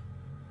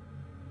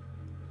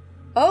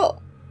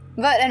 oh,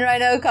 Bud and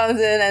Rhino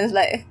comes in and is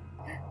like,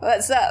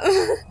 what's up?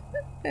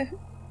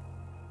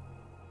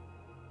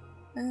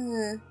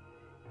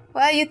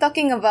 What are you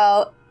talking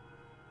about?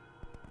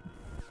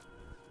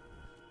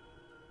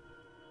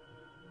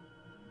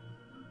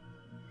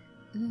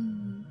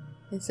 And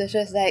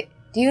Sasha's like,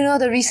 do you know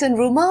the recent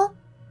rumor?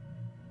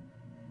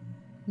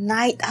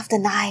 Night after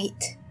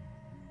night,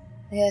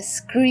 there are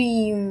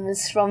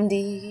screams from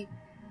the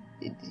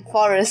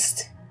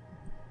forest.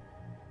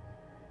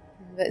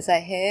 But it's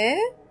like,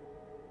 hey?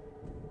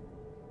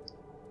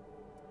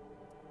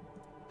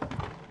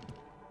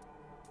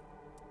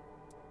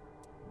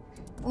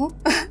 Oh.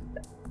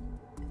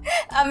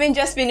 Armin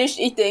just finished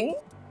eating.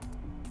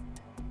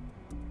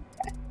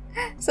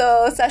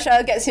 So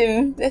Sasha gets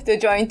him to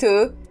join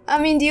too.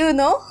 Armin, do you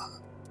know?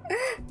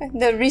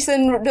 The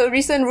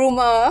recent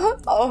rumor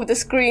of the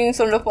screams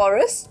from the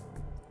forest.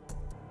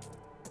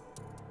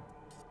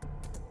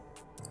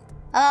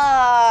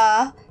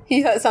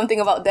 He heard something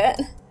about that.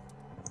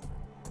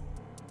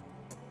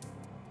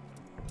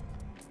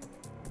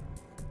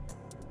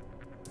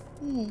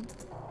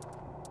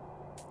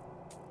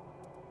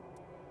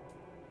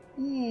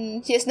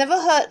 He has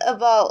never heard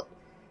about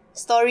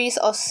stories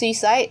of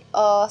suicide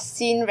or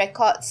seen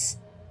records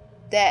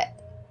that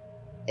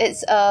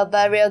it's a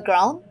burial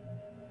ground.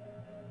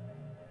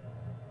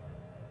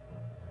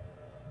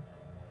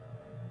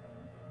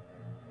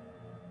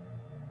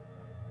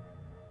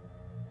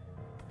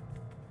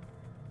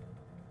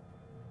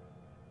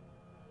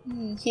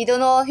 He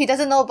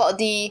doesn't know about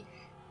the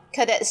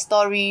cadet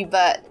story,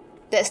 but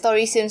that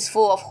story seems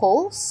full of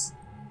holes.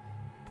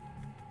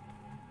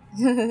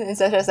 And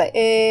Sasha's like,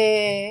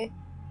 eh.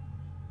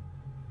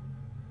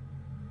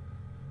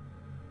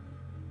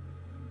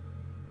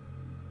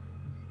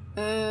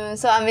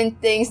 So Armin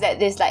thinks that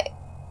there's like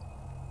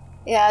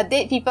Yeah,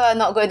 dead people are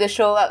not going to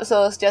show up,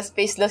 so it's just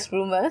baseless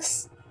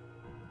rumors.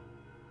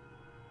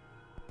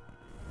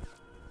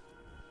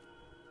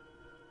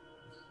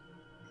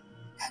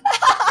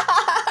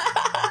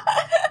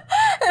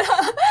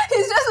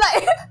 He's just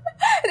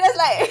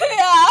like,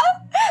 yeah,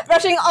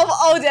 brushing off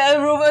all the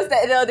rumors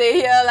that they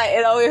hear, like,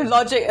 with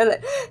logic.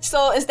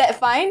 So is that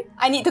fine?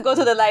 I need to go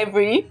to the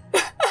library.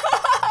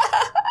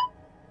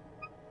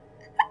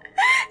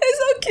 It's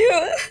so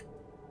cute.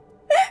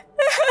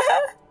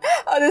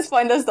 All these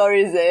pointless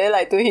stories,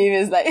 like to him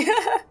is like.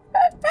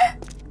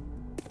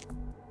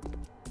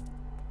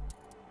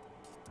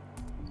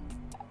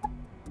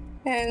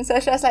 And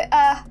Sasha's like,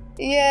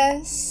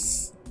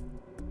 yes.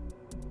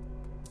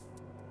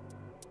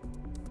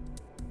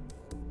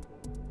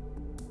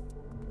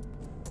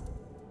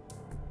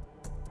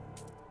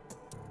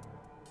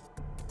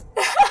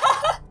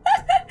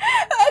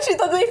 She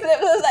totally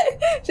flipped.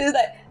 She's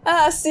like,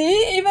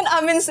 see, even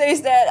Armin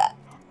says that.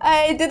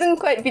 I didn't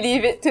quite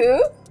believe it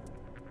too.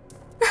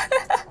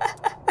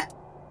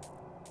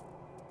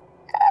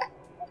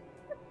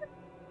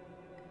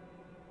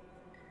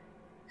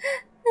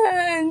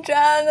 And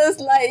Jan was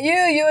like,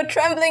 you were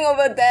trembling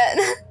over that.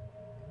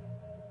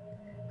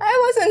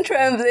 I wasn't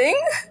trembling.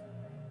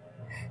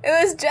 It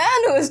was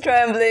Jan who was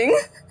trembling.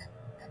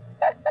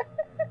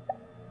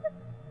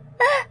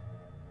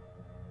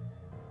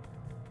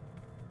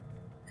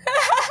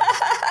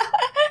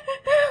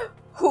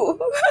 Who?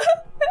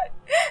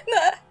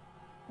 No.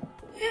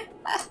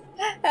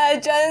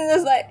 Jan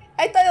was like,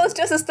 I thought it was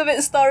just a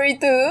stupid story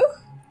too.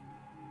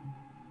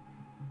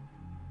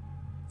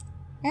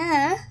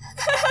 Yeah.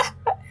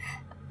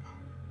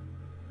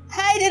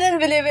 I didn't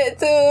believe it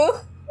too.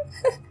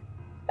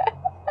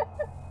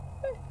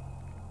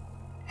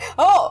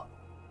 Oh!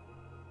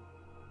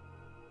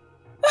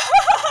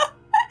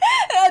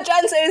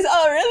 Jan says,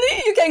 oh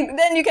really?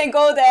 You can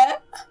go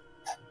there.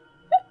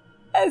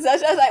 And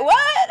Sasha's like,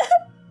 what?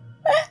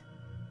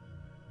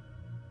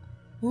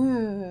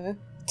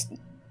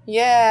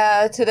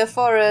 Yeah, to the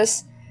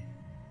forest.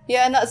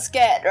 You're not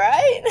scared,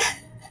 right?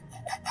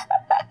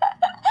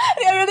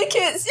 They're really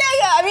kids.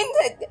 Yeah, I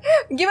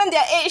mean, given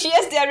their age,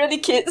 yes, they're really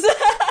kids.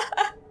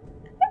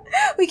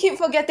 We keep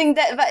forgetting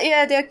that, but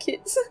yeah, they're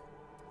kids.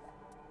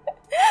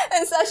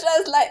 And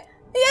Sasha's like,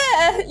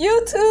 yeah,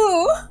 you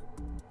too.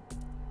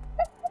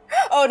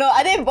 Oh no,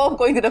 are they both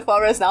going to the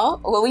forest now?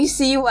 Will we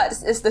see what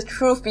is the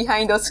truth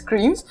behind those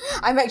screams?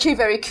 I'm actually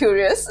very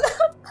curious.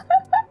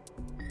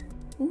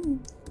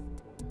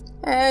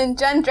 And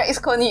Jan drags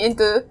Connie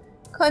into...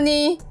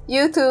 Connie,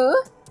 you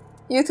too?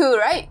 You too,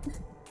 right?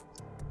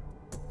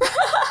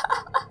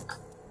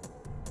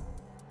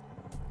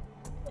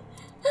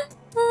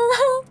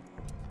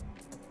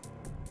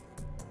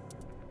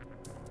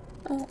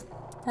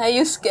 Are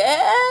you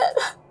scared?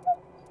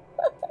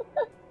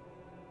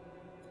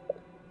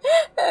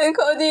 And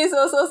Cody is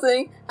also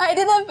saying, I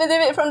didn't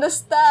believe it from the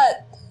start.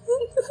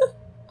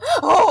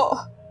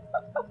 Oh!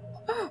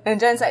 And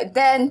Jan's like,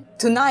 then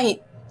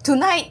tonight,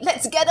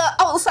 let's gather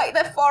outside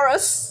the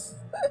forest.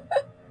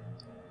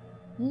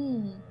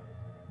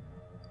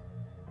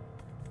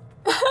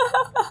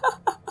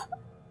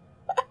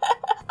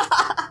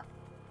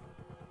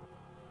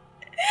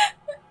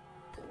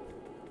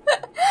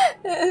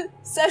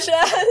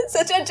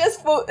 Sasha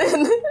just put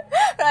in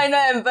Rainer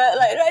and Bert,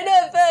 like, Rainer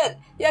and Bert,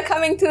 you're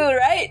coming too,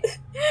 right?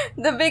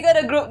 The bigger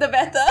the group, the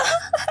better.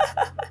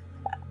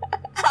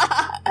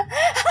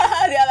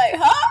 They're like,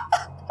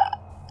 huh?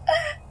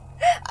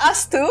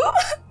 Us too?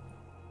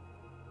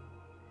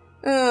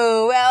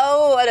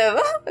 Well,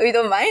 whatever. We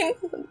don't mind.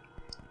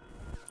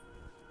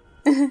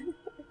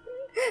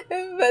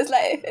 But it's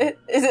like,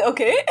 is it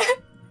okay?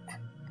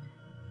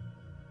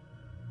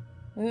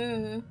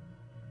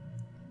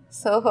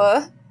 So,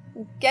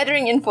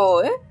 gathering info,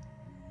 eh?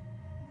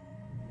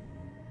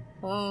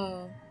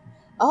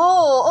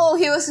 Oh,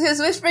 he was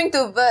whispering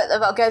to Bert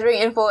about gathering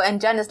info, and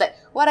Jan is like,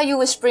 what are you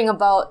whispering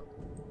about?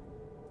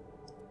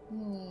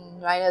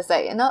 Rainer's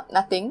like, no,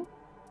 nothing.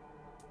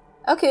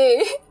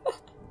 Okay.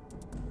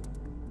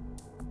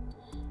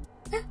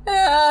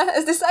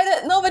 It's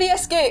decided nobody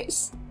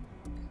escapes.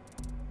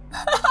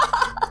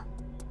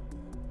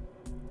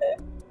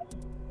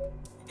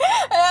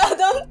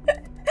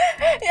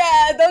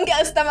 Don't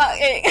get a stomach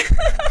ache.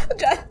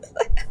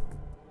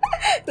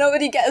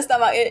 Nobody get a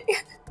stomach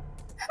ache.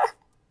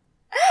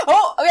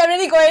 Oh, we are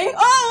really going.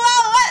 Oh,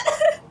 wow, what?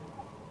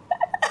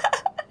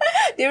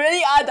 They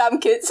really are dumb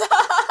kids.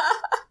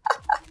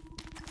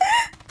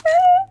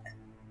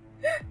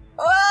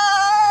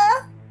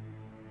 Wow.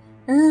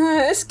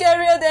 It's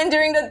scarier than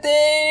during the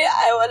day.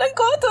 I wanna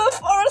go to a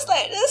forest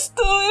like this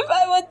too if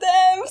I were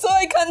them, so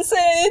I can't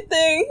say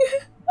anything.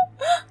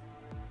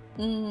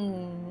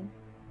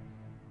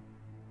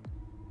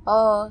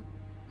 Oh,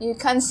 you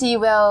can't see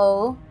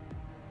well.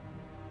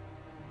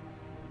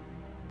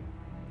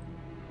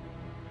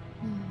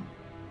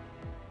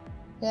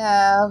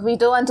 Yeah, we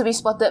don't want to be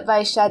spotted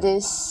by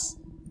shadows.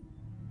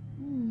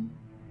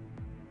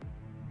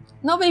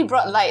 Nobody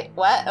brought light.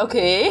 What?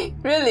 Okay.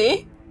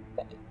 Really?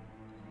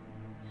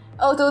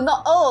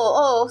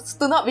 Oh,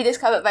 to not be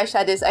discovered by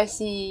shadows, I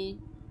see.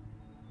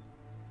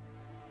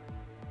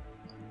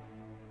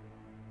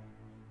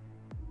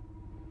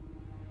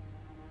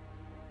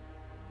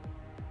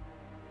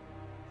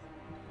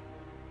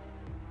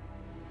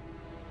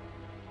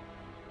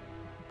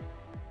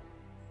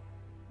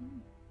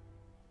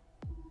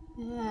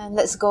 Yeah,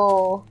 let's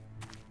go.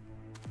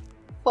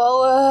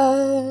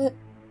 Forward.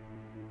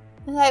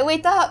 Like,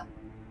 wait up.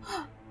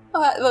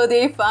 What will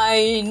they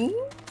find?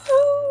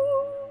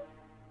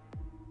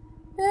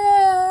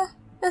 Yeah,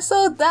 it's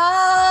so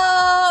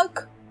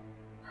dark.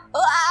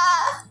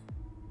 Ah!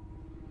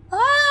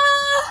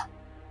 Ah!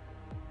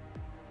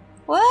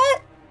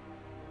 What?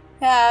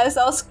 Yeah, it's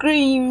all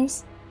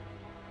screams.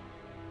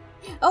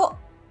 Oh,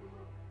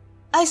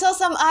 I saw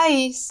some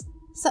eyes,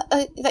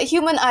 like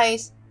human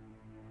eyes.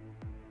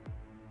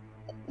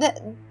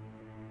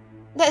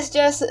 That's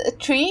just a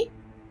tree.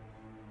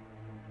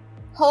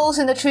 Holes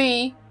in the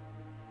tree.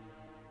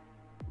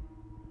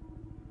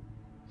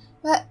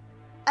 But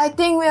I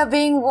think we are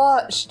being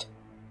watched.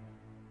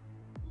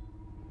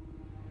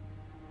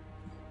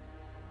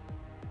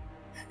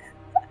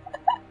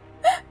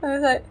 I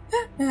was like,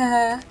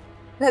 yeah,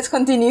 let's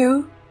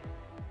continue.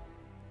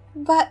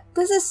 But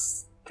this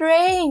is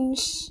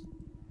strange.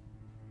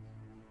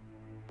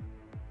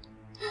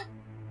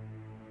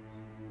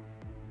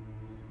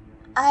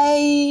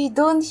 I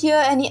don't hear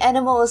any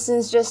animals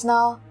since just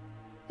now.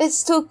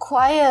 It's too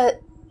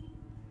quiet.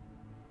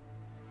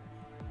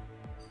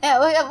 Yeah,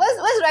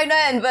 where's Rhino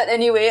and Bert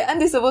anyway?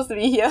 Aren't they supposed to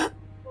be here?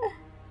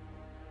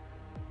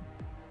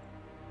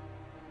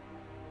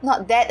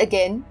 Not that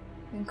again,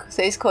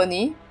 says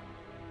Connie.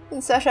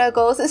 And Sasha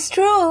goes, it's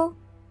true.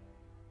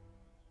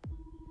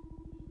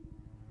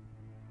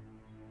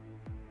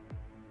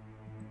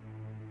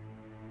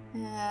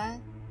 Yeah,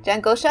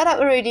 Jan goes, shut up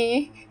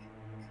already.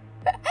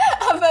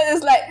 But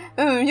it's like,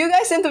 you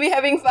guys seem to be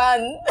having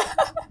fun.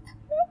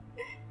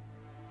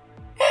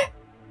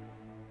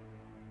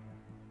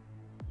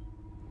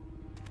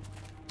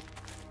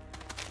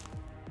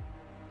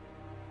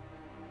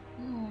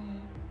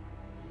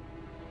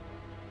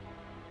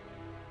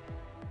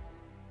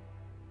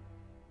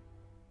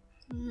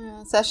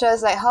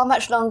 Sasha's like, how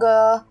much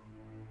longer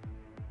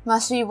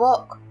must we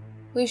walk?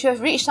 We should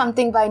have reached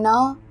something by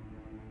now.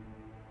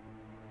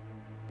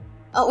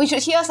 Oh, we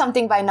should hear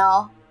something by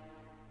now.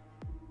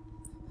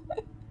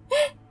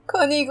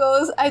 Connie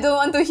goes, I don't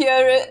want to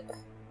hear it.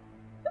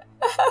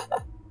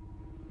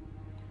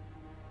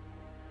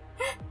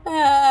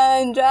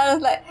 And John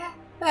was like,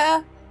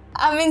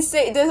 Armin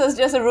said this was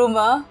just a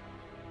rumor.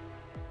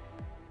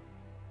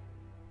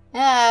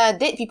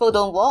 Dead people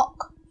don't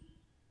walk.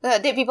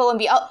 Dead people won't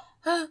be out.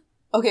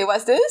 Okay,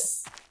 what's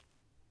this?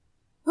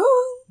 What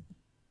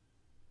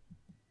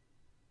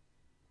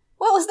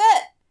was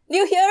that? Do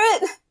you hear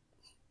it?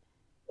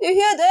 Do you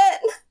hear that?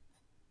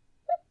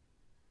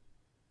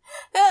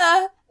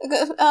 Yeah.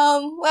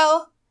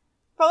 Well,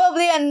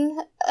 probably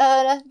an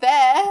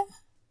bear.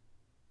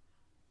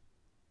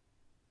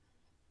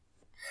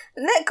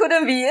 That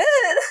couldn't be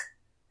it.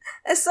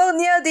 It's so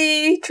near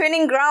the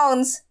training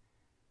grounds.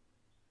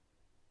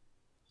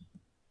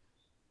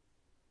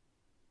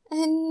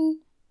 And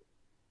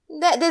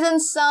that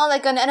didn't sound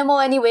like an animal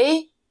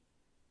anyway.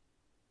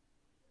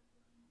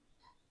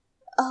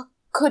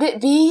 Could it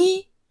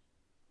be?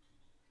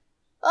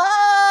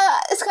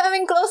 Ah, it's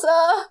coming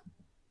closer.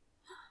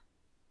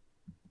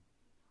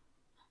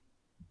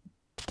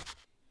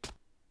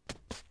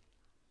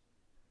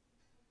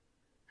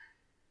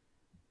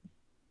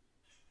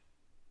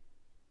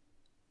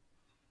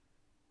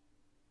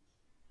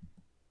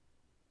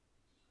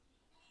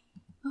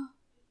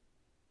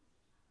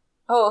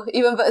 Oh,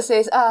 even Bert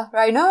says,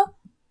 Rhino?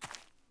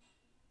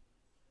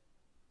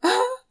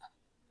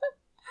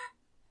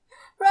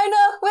 Rhino,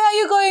 where are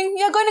you going?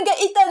 You're going to get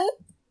eaten!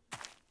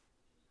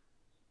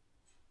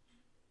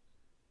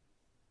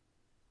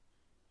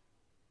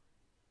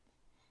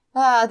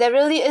 There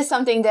really is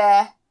something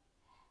there.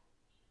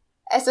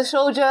 As a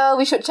soldier,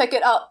 we should check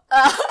it out.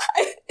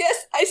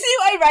 Yes, I see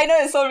why Rhino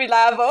is so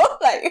reliable.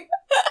 Like,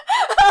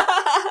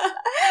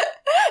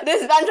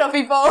 this bunch of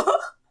people.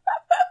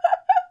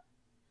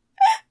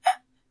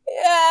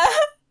 Yeah.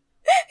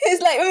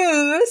 He's like,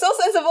 so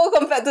sensible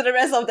compared to the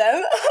rest of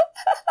them.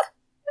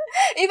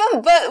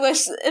 Even Bert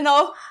was,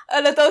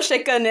 a little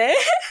shaken, eh?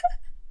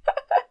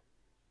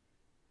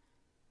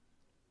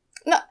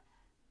 No.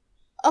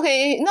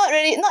 Okay, not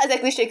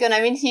exactly shaken.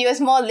 I mean, he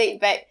was more laid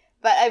back.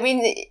 But I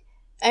mean,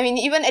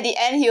 even at the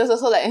end, he was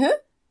also like, huh?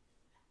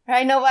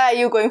 Rhino, why are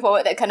you going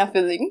forward? That kind of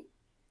feeling.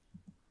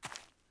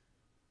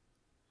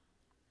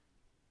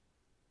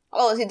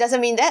 Oh, it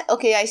doesn't mean that?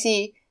 Okay, I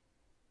see.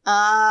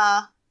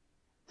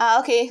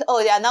 Okay. Oh,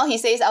 yeah, now he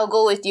says, I'll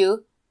go with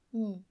you.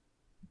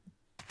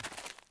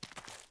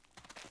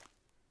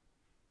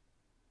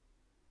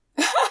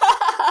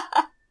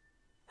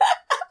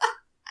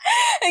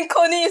 And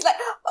Connie is like,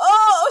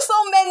 oh,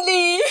 so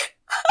manly.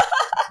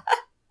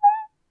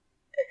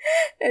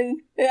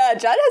 And yeah,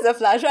 John has a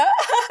flasher.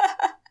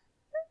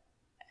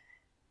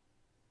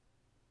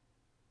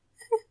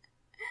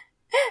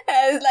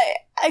 And it's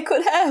like, I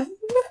could have.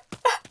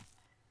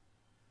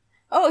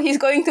 Oh, he's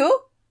going too?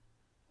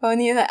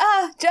 Connie's like,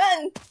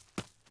 Jan!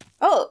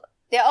 Oh,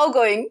 they're all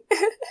going.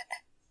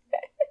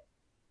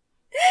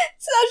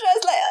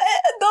 Sasha's like,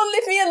 don't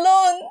leave me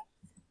alone.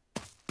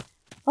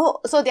 Oh,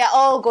 so they're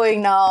all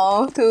going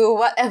now to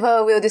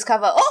whatever we'll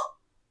discover. Oh!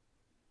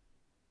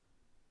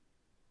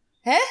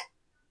 Eh?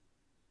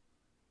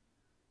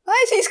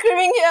 Why is he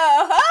screaming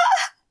here?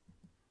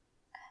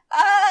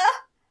 Huh?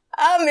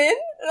 Armin?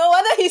 No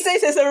wonder he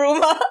says it's a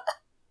rumor.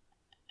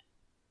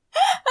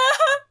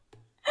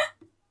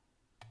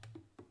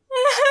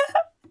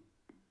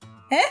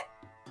 Eh?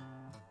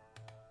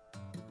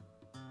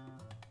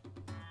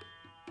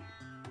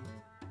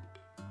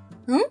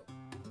 Hmm?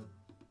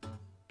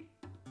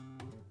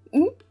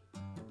 Hmm?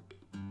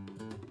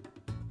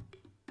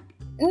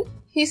 Hmm?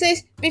 He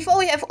says, before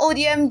we have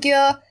ODM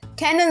gear,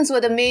 cannons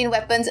were the main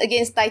weapons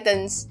against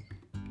Titans.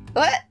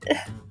 What?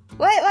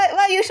 Why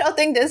are you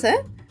shouting this,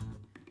 huh?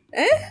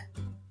 Eh?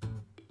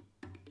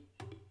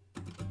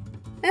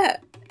 Yeah.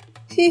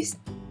 He's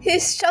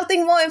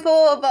shouting more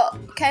info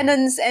about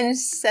cannons and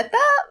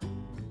setup?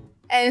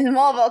 And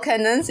more about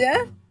cannons,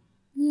 yeah?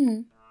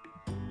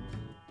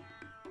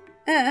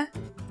 Yeah.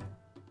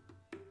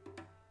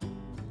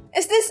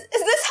 Is this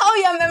how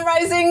you're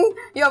memorizing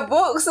your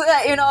books?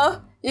 Like, you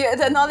know,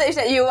 the knowledge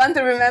that you want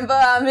to remember,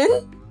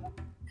 Armin?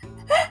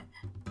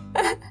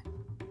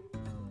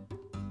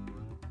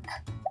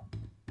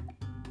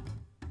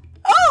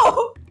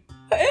 Oh!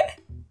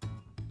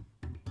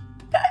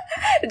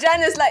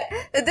 Jan is like,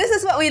 this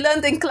is what we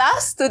learned in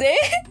class today?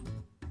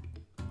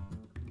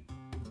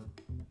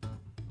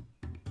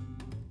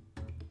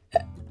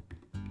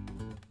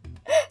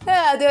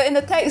 Yeah, they're in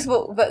the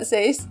textbook, but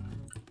says.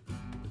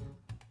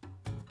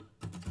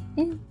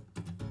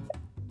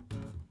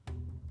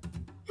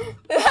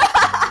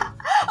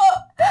 Oh,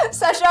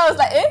 Sasha was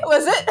like,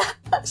 was it?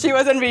 She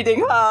wasn't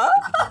reading, huh?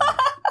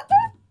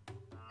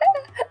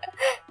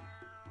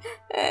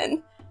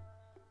 And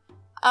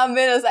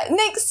Armin was like,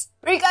 next,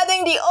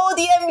 regarding the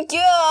ODM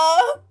gear.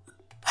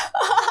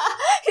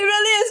 He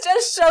really is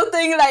just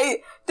shouting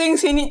like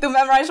things he need to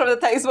memorize from the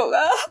textbook.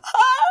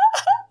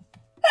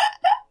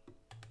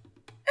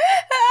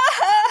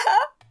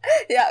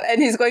 Yeah,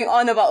 and he's going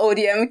on about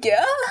ODM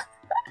gear.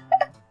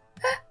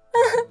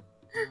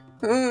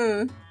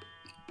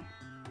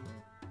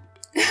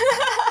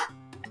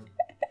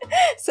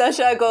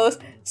 Sasha goes,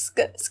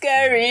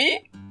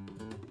 scary.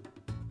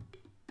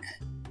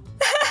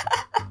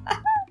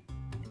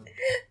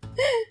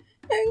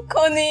 And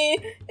Connie,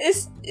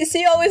 is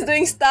he always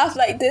doing stuff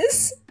like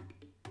this?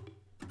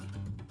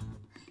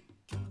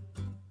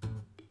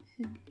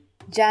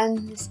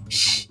 Jan,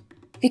 shh,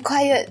 be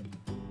quiet.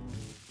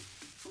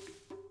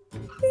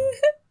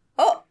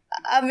 Oh,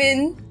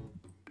 Armin.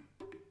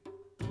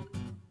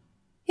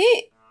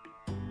 He.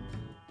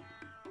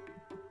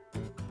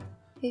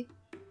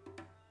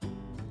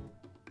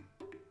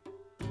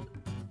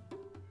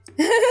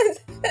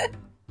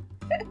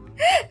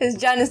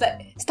 Jan is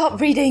like,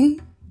 stop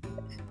reading.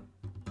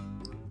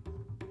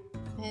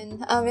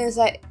 And Armin is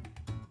like,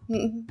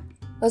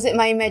 was it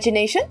my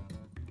imagination?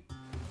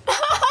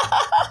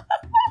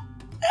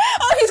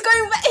 Oh, he's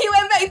going back. He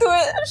went back to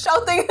it,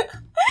 shouting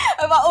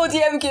about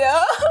ODM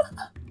gear.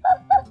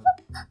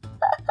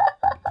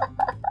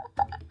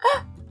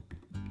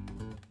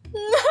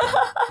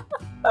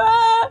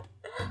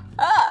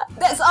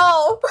 That's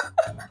all.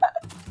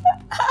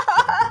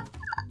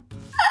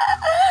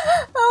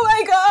 Oh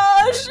my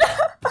gosh.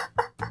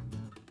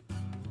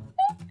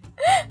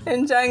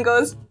 And Jan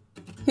goes,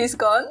 he's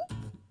gone.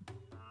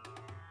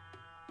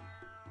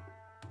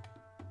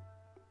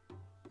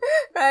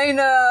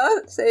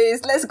 Raina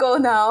says, let's go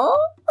now.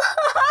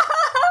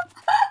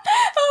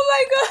 Oh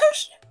my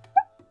gosh.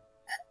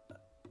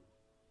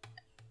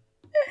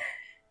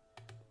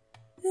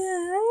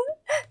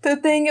 To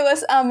think it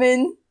was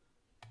Armin.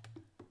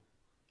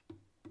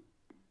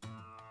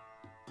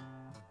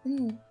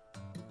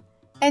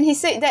 And he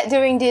said that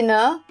during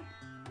dinner.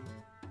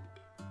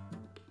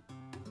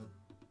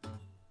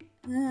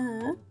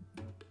 Yeah,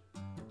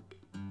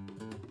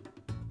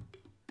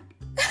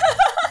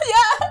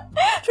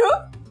 true.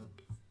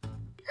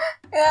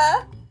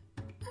 Yeah.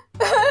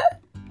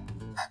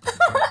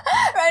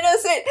 Rhino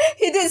said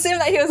he did seem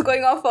like he was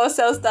going off for a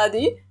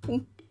self-study.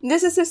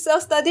 This is his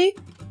self-study?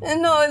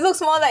 No, it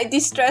looks more like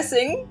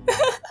distressing.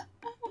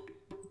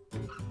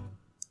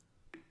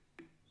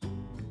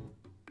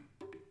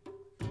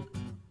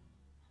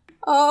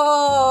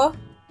 Oh,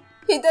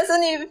 he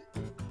doesn't even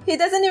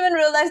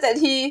realize that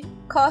he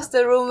caused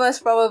the rumors,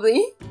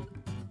 probably.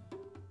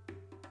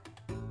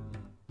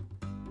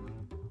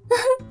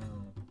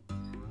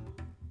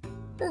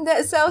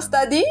 That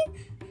self-study?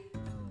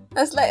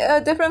 That's like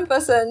a different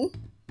person.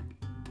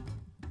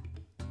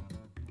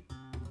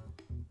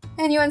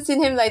 Anyone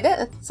seen him like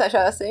that? Sasha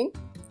was saying.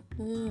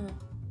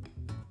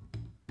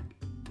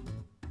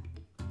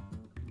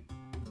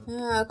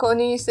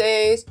 Connie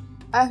says,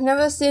 I've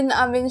never seen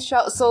Armin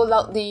shout so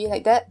loudly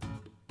like that.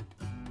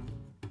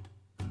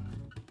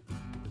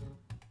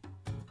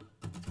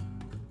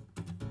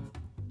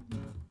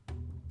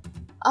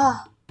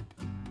 Ah,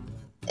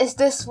 is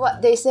this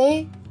what they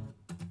say?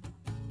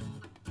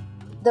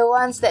 The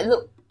ones that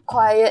look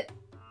quiet,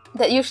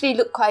 that usually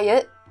look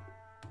quiet,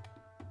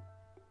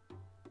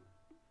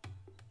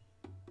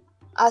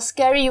 are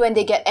scary when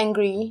they get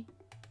angry.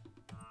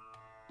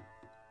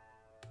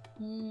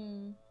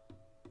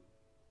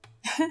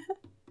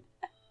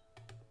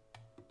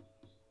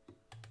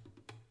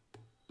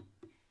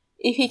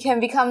 If he can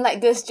become like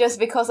this just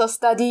because of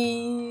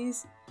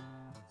studies.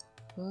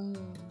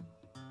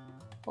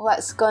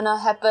 What's gonna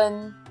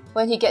happen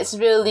when he gets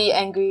really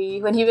angry?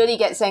 When he really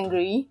gets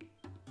angry?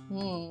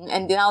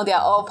 And now they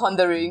are all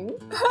pondering.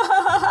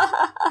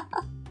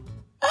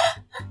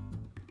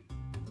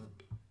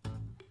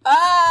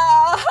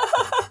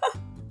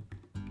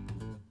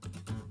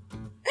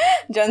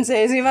 John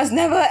says we must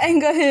never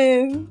anger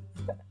him.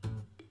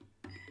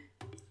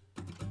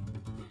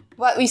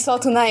 What we saw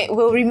tonight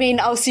will remain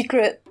our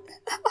secret.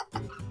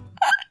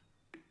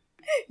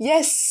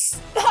 Yes!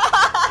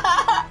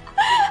 Oh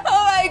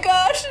my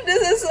gosh,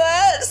 this is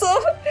what?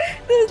 So,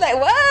 this is like,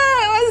 what?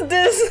 What's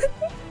this?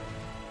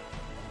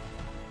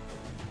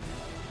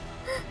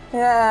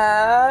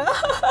 Yeah.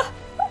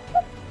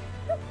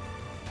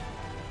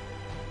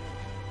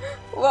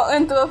 Walk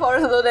into a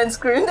forest alone and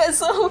scream. That's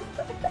so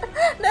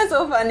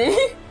funny.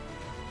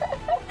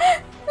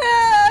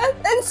 Yeah,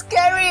 and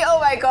scary. Oh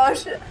my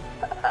gosh.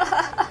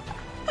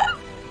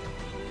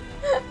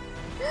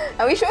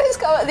 Are we sure he's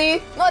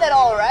cowardly? Not at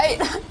all, right?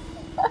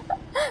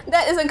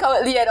 That isn't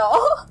cowardly at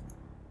all.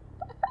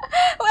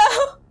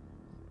 Well,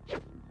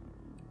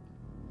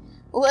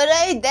 would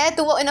I dare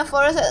to walk in a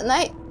forest at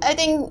night? I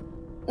think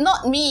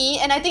not me,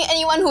 and I think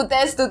anyone who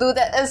dares to do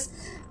that is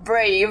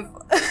brave.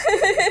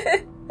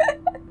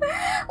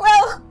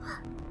 Well,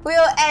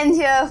 we'll end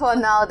here for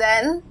now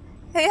then.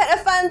 We had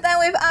a fun time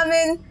with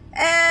Armin,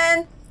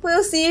 and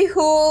we'll see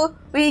who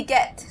we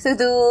get to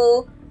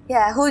do.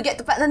 Yeah, who we get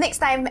to partner next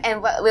time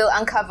and what we'll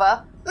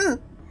uncover.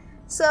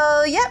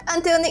 So, yep,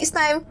 until next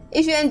time,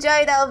 if you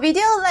enjoyed our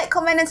video, like,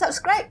 comment and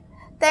subscribe.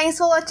 Thanks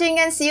for watching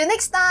and see you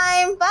next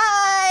time.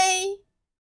 Bye!